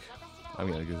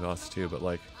getting exhausted too, but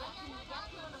like,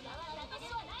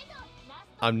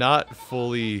 I'm not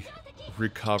fully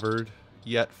recovered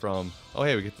yet from, oh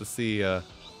hey, we get to see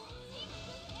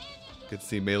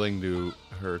Mei Ling do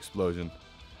her explosion.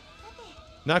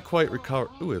 Not quite recovered,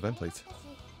 ooh, event plates.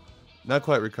 Not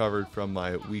quite recovered from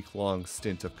my week-long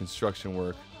stint of construction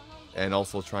work, and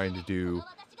also trying to do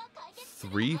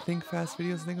 3 Think Fast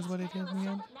videos, I think is what I did in the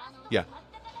end. Yeah.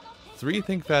 3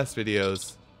 Think Fast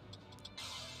videos.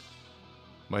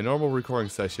 My normal recording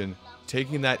session,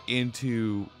 taking that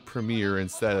into Premiere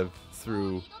instead of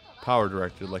through Power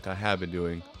Director like I have been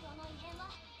doing.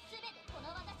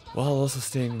 While also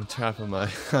staying on top of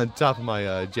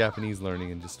my Japanese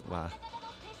learning and just wow.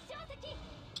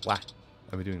 I've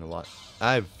been doing a lot.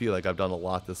 I feel like I've done a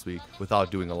lot this week without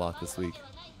doing a lot this week.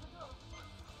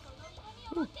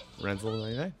 Ooh, Ren's level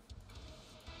 99.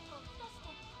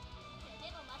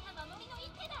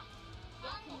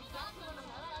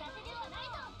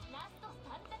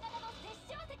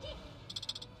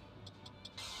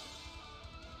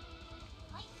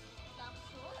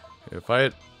 If I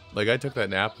had, like, I took that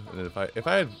nap, and if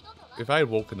I had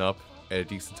woken up at a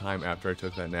decent time after I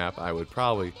took that nap, I would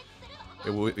probably,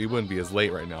 it wouldn't be as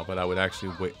late right now, but I would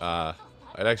actually I'd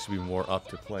actually be more up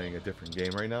to playing a different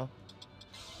game right now.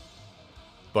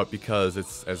 But because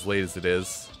it's as late as it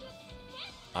is,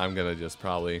 I'm gonna just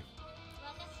probably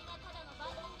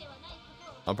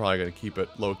I'm probably gonna keep it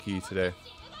low key today.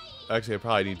 Actually,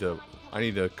 I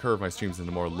need to curve my streams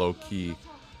into more low key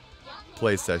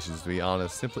play sessions, to be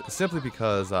honest. Simply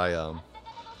because I'm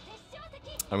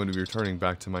going to be returning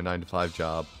back to my 9 to 5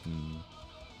 job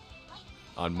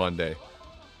on Monday,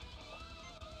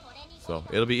 so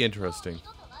it'll be interesting.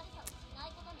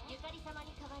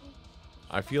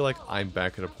 I feel like I'm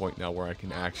back at a point now where I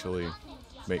can actually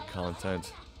make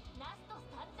content.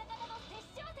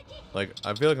 Like,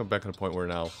 I feel like I'm back at a point where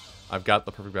now I've got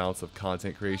the perfect balance of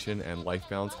content creation and life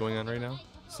balance going on right now.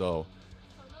 So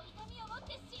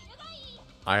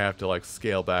I have to like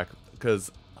scale back,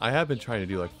 because I have been trying to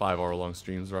do like 5-hour-long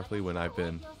streams roughly when I've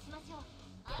been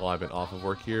off of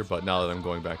work here. But now that I'm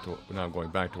going back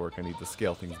to work, I need to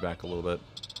scale things back a little bit.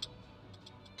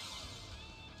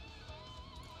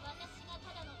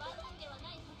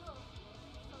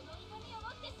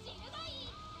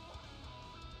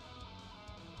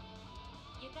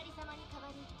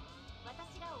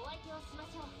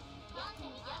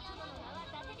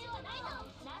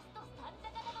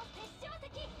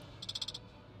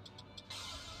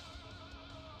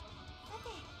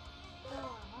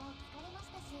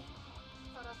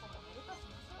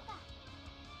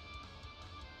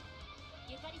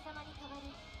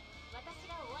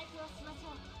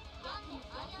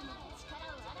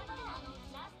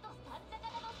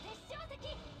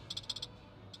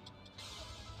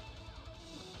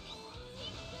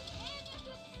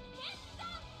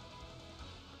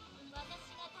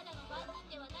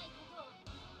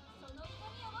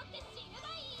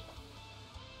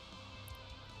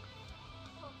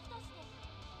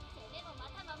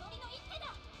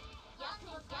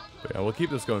 But yeah, we'll keep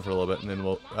this going for a little bit, and then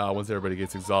we'll once everybody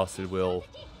gets exhausted, we'll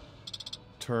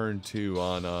turn to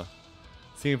on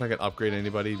seeing if I can upgrade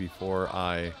anybody before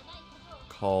I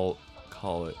call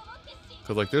it.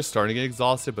 Because like they're starting to get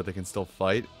exhausted, but they can still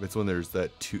fight. It's when there's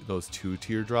those 2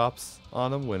 teardrops on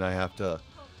them when I have to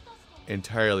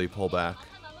entirely pull back.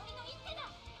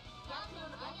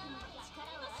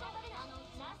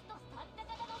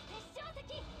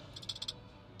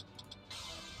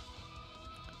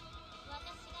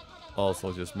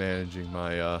 Also just managing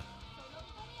my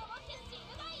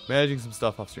managing some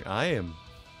stuff off stream.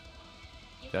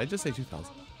 Did I just say 2,000?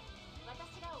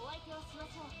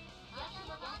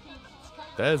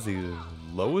 That is the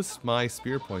lowest my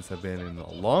spear points have been in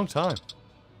a long time.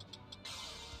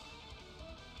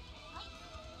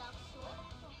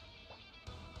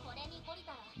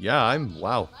 Yeah, I'm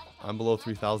below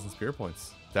 3,000 spear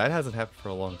points. That hasn't happened for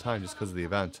a long time just because of the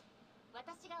event.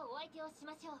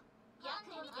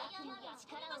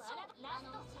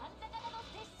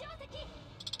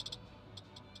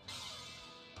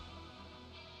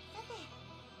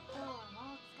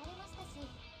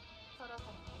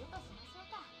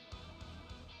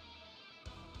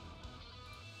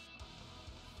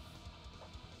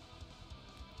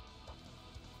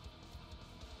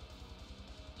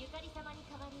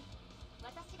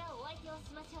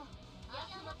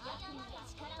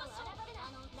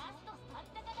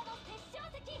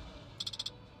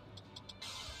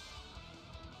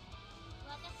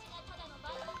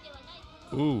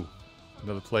 Ooh,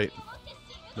 another plate.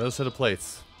 Another set of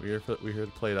plates. We're here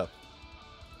to plate up.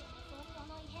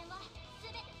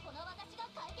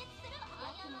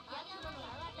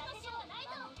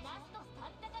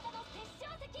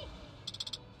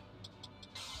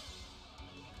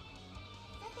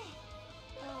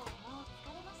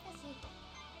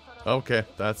 Okay,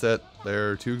 that's it.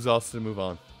 They're too exhausted to move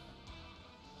on.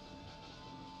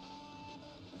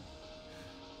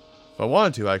 If I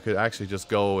wanted to, I could actually just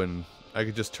go and I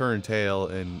could just turn tail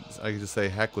and I could just say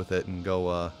heck with it and go,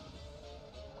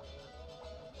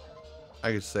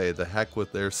 I could say the heck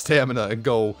with their stamina and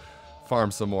go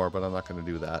farm some more, but I'm not going to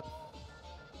do that.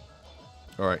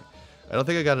 Alright. I don't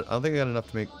think I got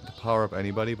enough to power up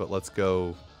anybody, but let's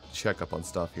go check up on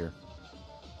stuff here.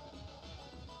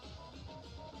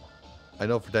 I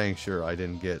know for dang sure I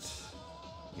didn't get,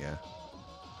 yeah.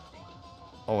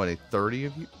 Oh, and 30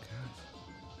 of you?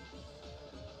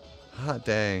 God. Hot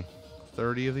dang.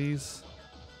 30 of these?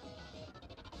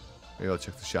 Maybe I'll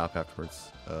check the shop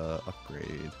afterwards.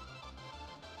 Upgrade.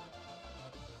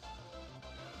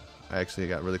 I actually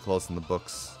got really close in the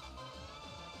books.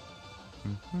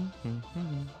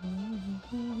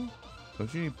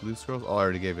 Don't you need blue scrolls? Oh, I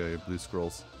already gave you your blue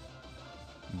scrolls.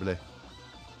 Bleh.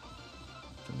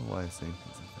 Don't know why I'm saying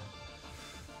things like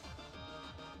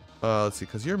that. Let's see,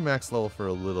 because you're max level for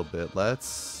a little bit.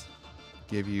 Let's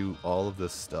give you all of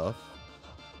this stuff.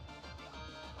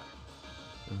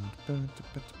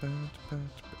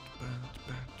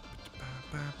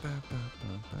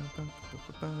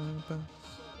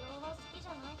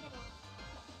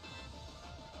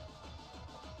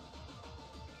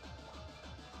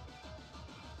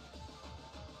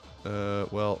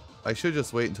 Well, I should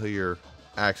just wait until you're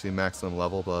actually maximum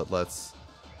level, but let's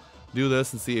do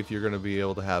this and see if you're going to be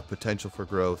able to have potential for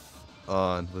growth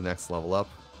on the next level up.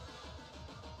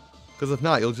 Because if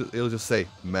not, it'll just say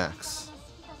max.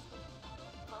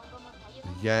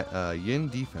 Yeah, yin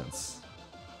defense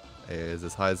is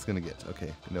as high as it's going to get.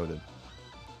 Okay, noted.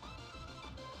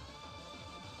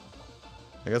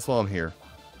 I guess while I'm here,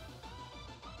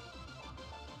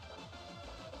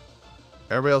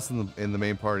 everybody else in the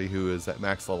main party who is at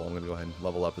max level, I'm going to go ahead and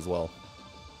level up as well.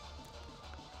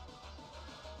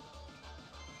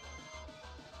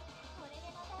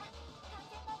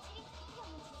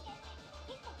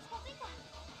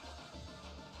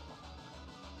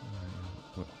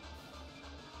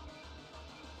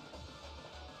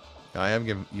 I am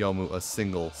giving Yomu a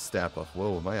single stat buff.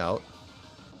 Whoa, am I out?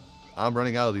 I'm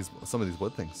running out of some of these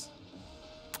wood things.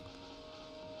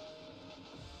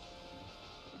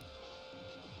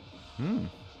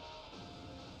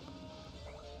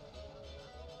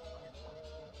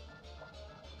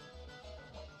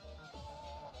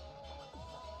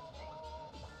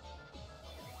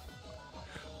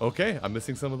 Okay, I'm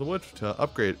missing some of the wood to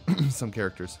upgrade some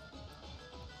characters.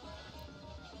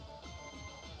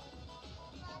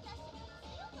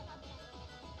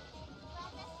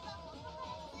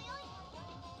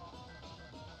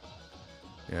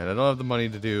 And I don't have the money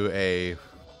to do a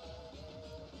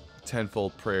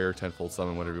tenfold prayer, tenfold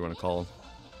summon, whatever you want to call them.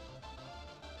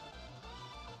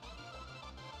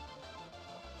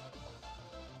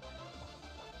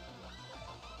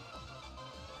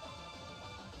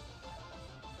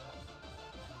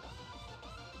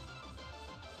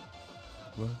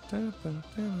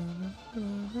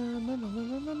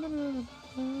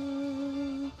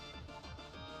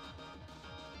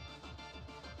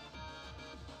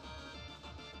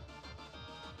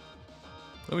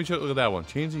 Let me look at that one.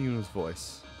 Change the Yuna's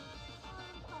voice.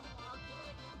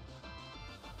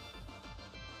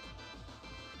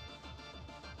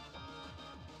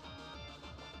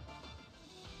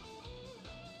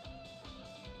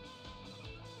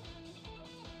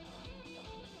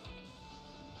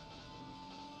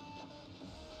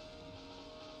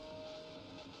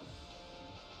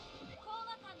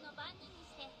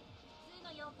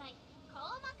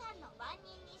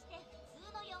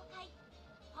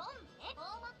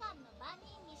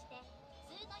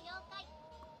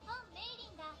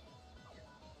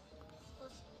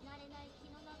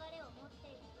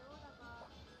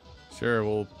 Sure,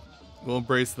 we'll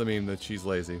embrace the meme that she's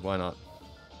lazy. Why not?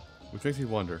 Which makes me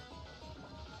wonder.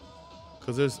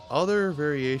 Because there's other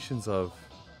variations of...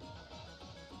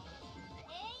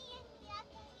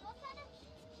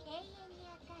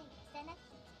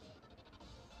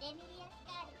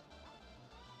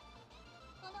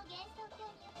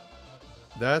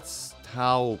 That's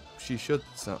how she should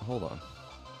sound. Hold on.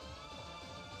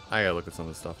 I gotta look at some of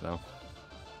this stuff now.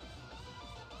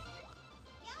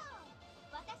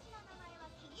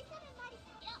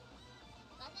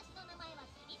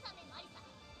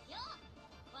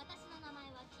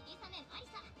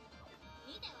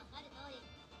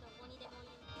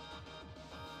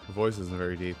 Her voice isn't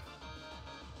very deep.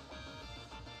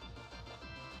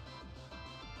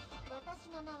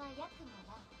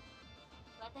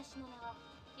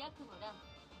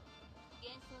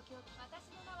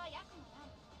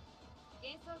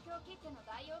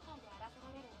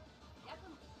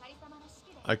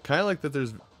 I kind of like that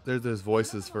there's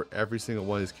voices for every single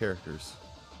one of these characters.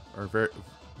 Or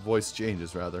voice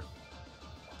changes, rather.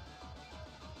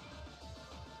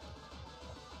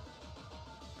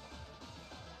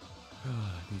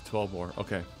 I need 12 more.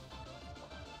 Okay.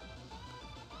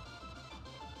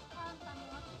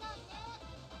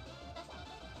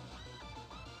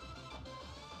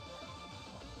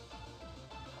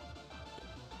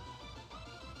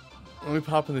 Let me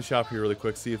pop in the shop here really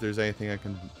quick, see if there's anything I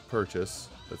can purchase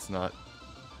that's not...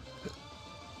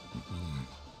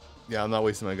 Yeah, I'm not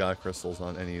wasting my god crystals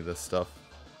on any of this stuff.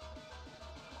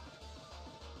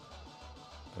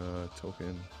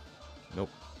 Token. Nope.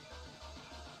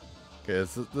 Okay,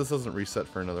 this doesn't reset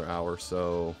for another hour,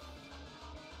 so...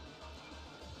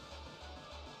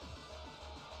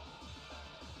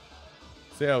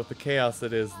 So yeah, with the chaos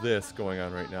that is this going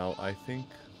on right now, I think...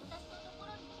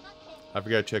 I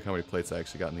forgot to check how many plates I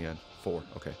actually got in the end. 4,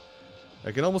 okay.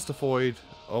 I can almost afford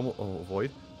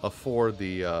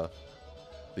the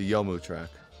Yomu track.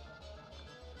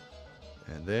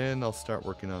 And then I'll start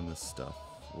working on this stuff.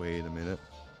 Wait a minute.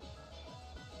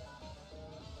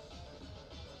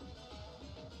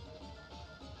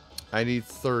 I need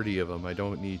 30 of them. I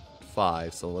don't need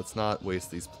 5, so let's not waste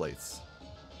these plates.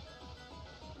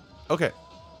 Okay.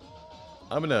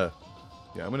 I'm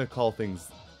gonna call things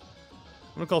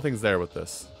I'm gonna call things there with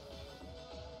this.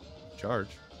 Charge.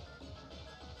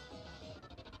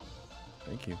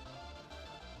 Thank you.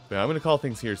 But yeah, I'm gonna call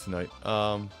things here tonight.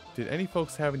 Did any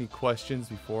folks have any questions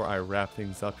before I wrap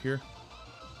things up here?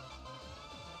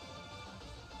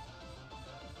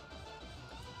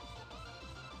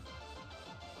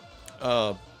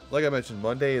 Like I mentioned,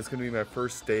 Monday is gonna be my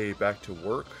first day back to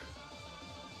work.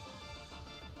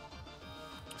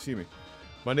 Excuse me.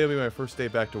 Monday will be my first day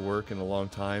back to work in a long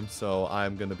time, so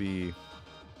I'm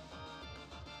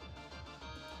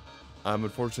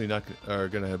unfortunately not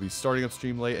gonna be starting up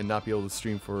stream late and not be able to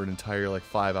stream for an entire like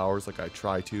 5 hours like I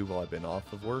try to while I've been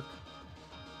off of work.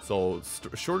 So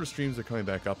shorter streams are coming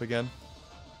back up again.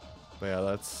 But yeah,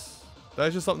 that's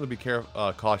just something to be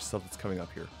cautious of that's coming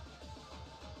up here.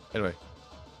 Anyway,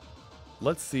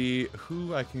 let's see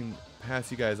who I can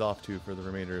pass you guys off to for the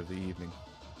remainder of the evening,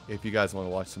 if you guys want to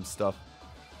watch some stuff.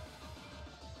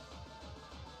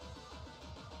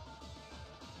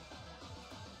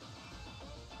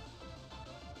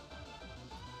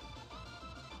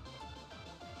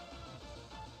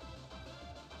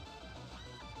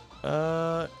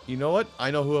 You know what?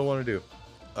 I know who I want to do.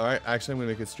 Alright, actually I'm going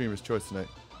to make a streamer's choice tonight.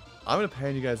 I'm going to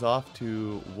pan you guys off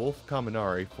to Wolf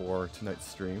Kaminari for tonight's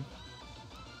stream.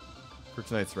 For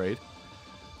tonight's raid.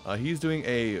 He's doing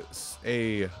a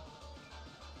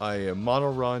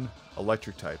mono run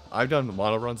electric type. I've done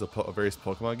mono runs of various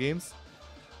Pokemon games.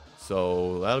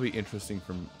 So that'll be interesting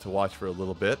to watch for a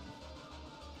little bit.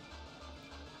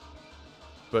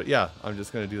 But yeah, I'm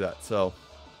just going to do that. So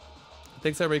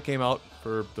thanks everybody came out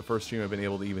for the first stream I've been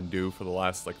able to even do for the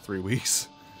last like 3 weeks.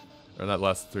 Or not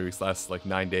last 3 weeks, last like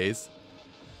 9 days.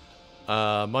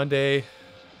 Monday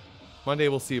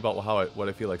we'll see about what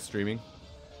I feel like streaming.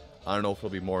 I don't know if it'll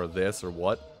be more of this or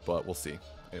what, but we'll see.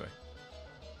 Anyway.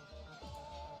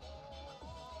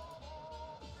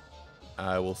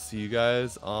 I will see you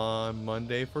guys on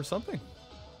Monday for something.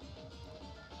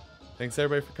 Thanks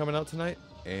everybody for coming out tonight,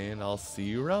 and I'll see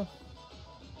you around.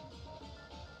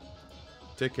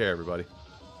 Take care, everybody.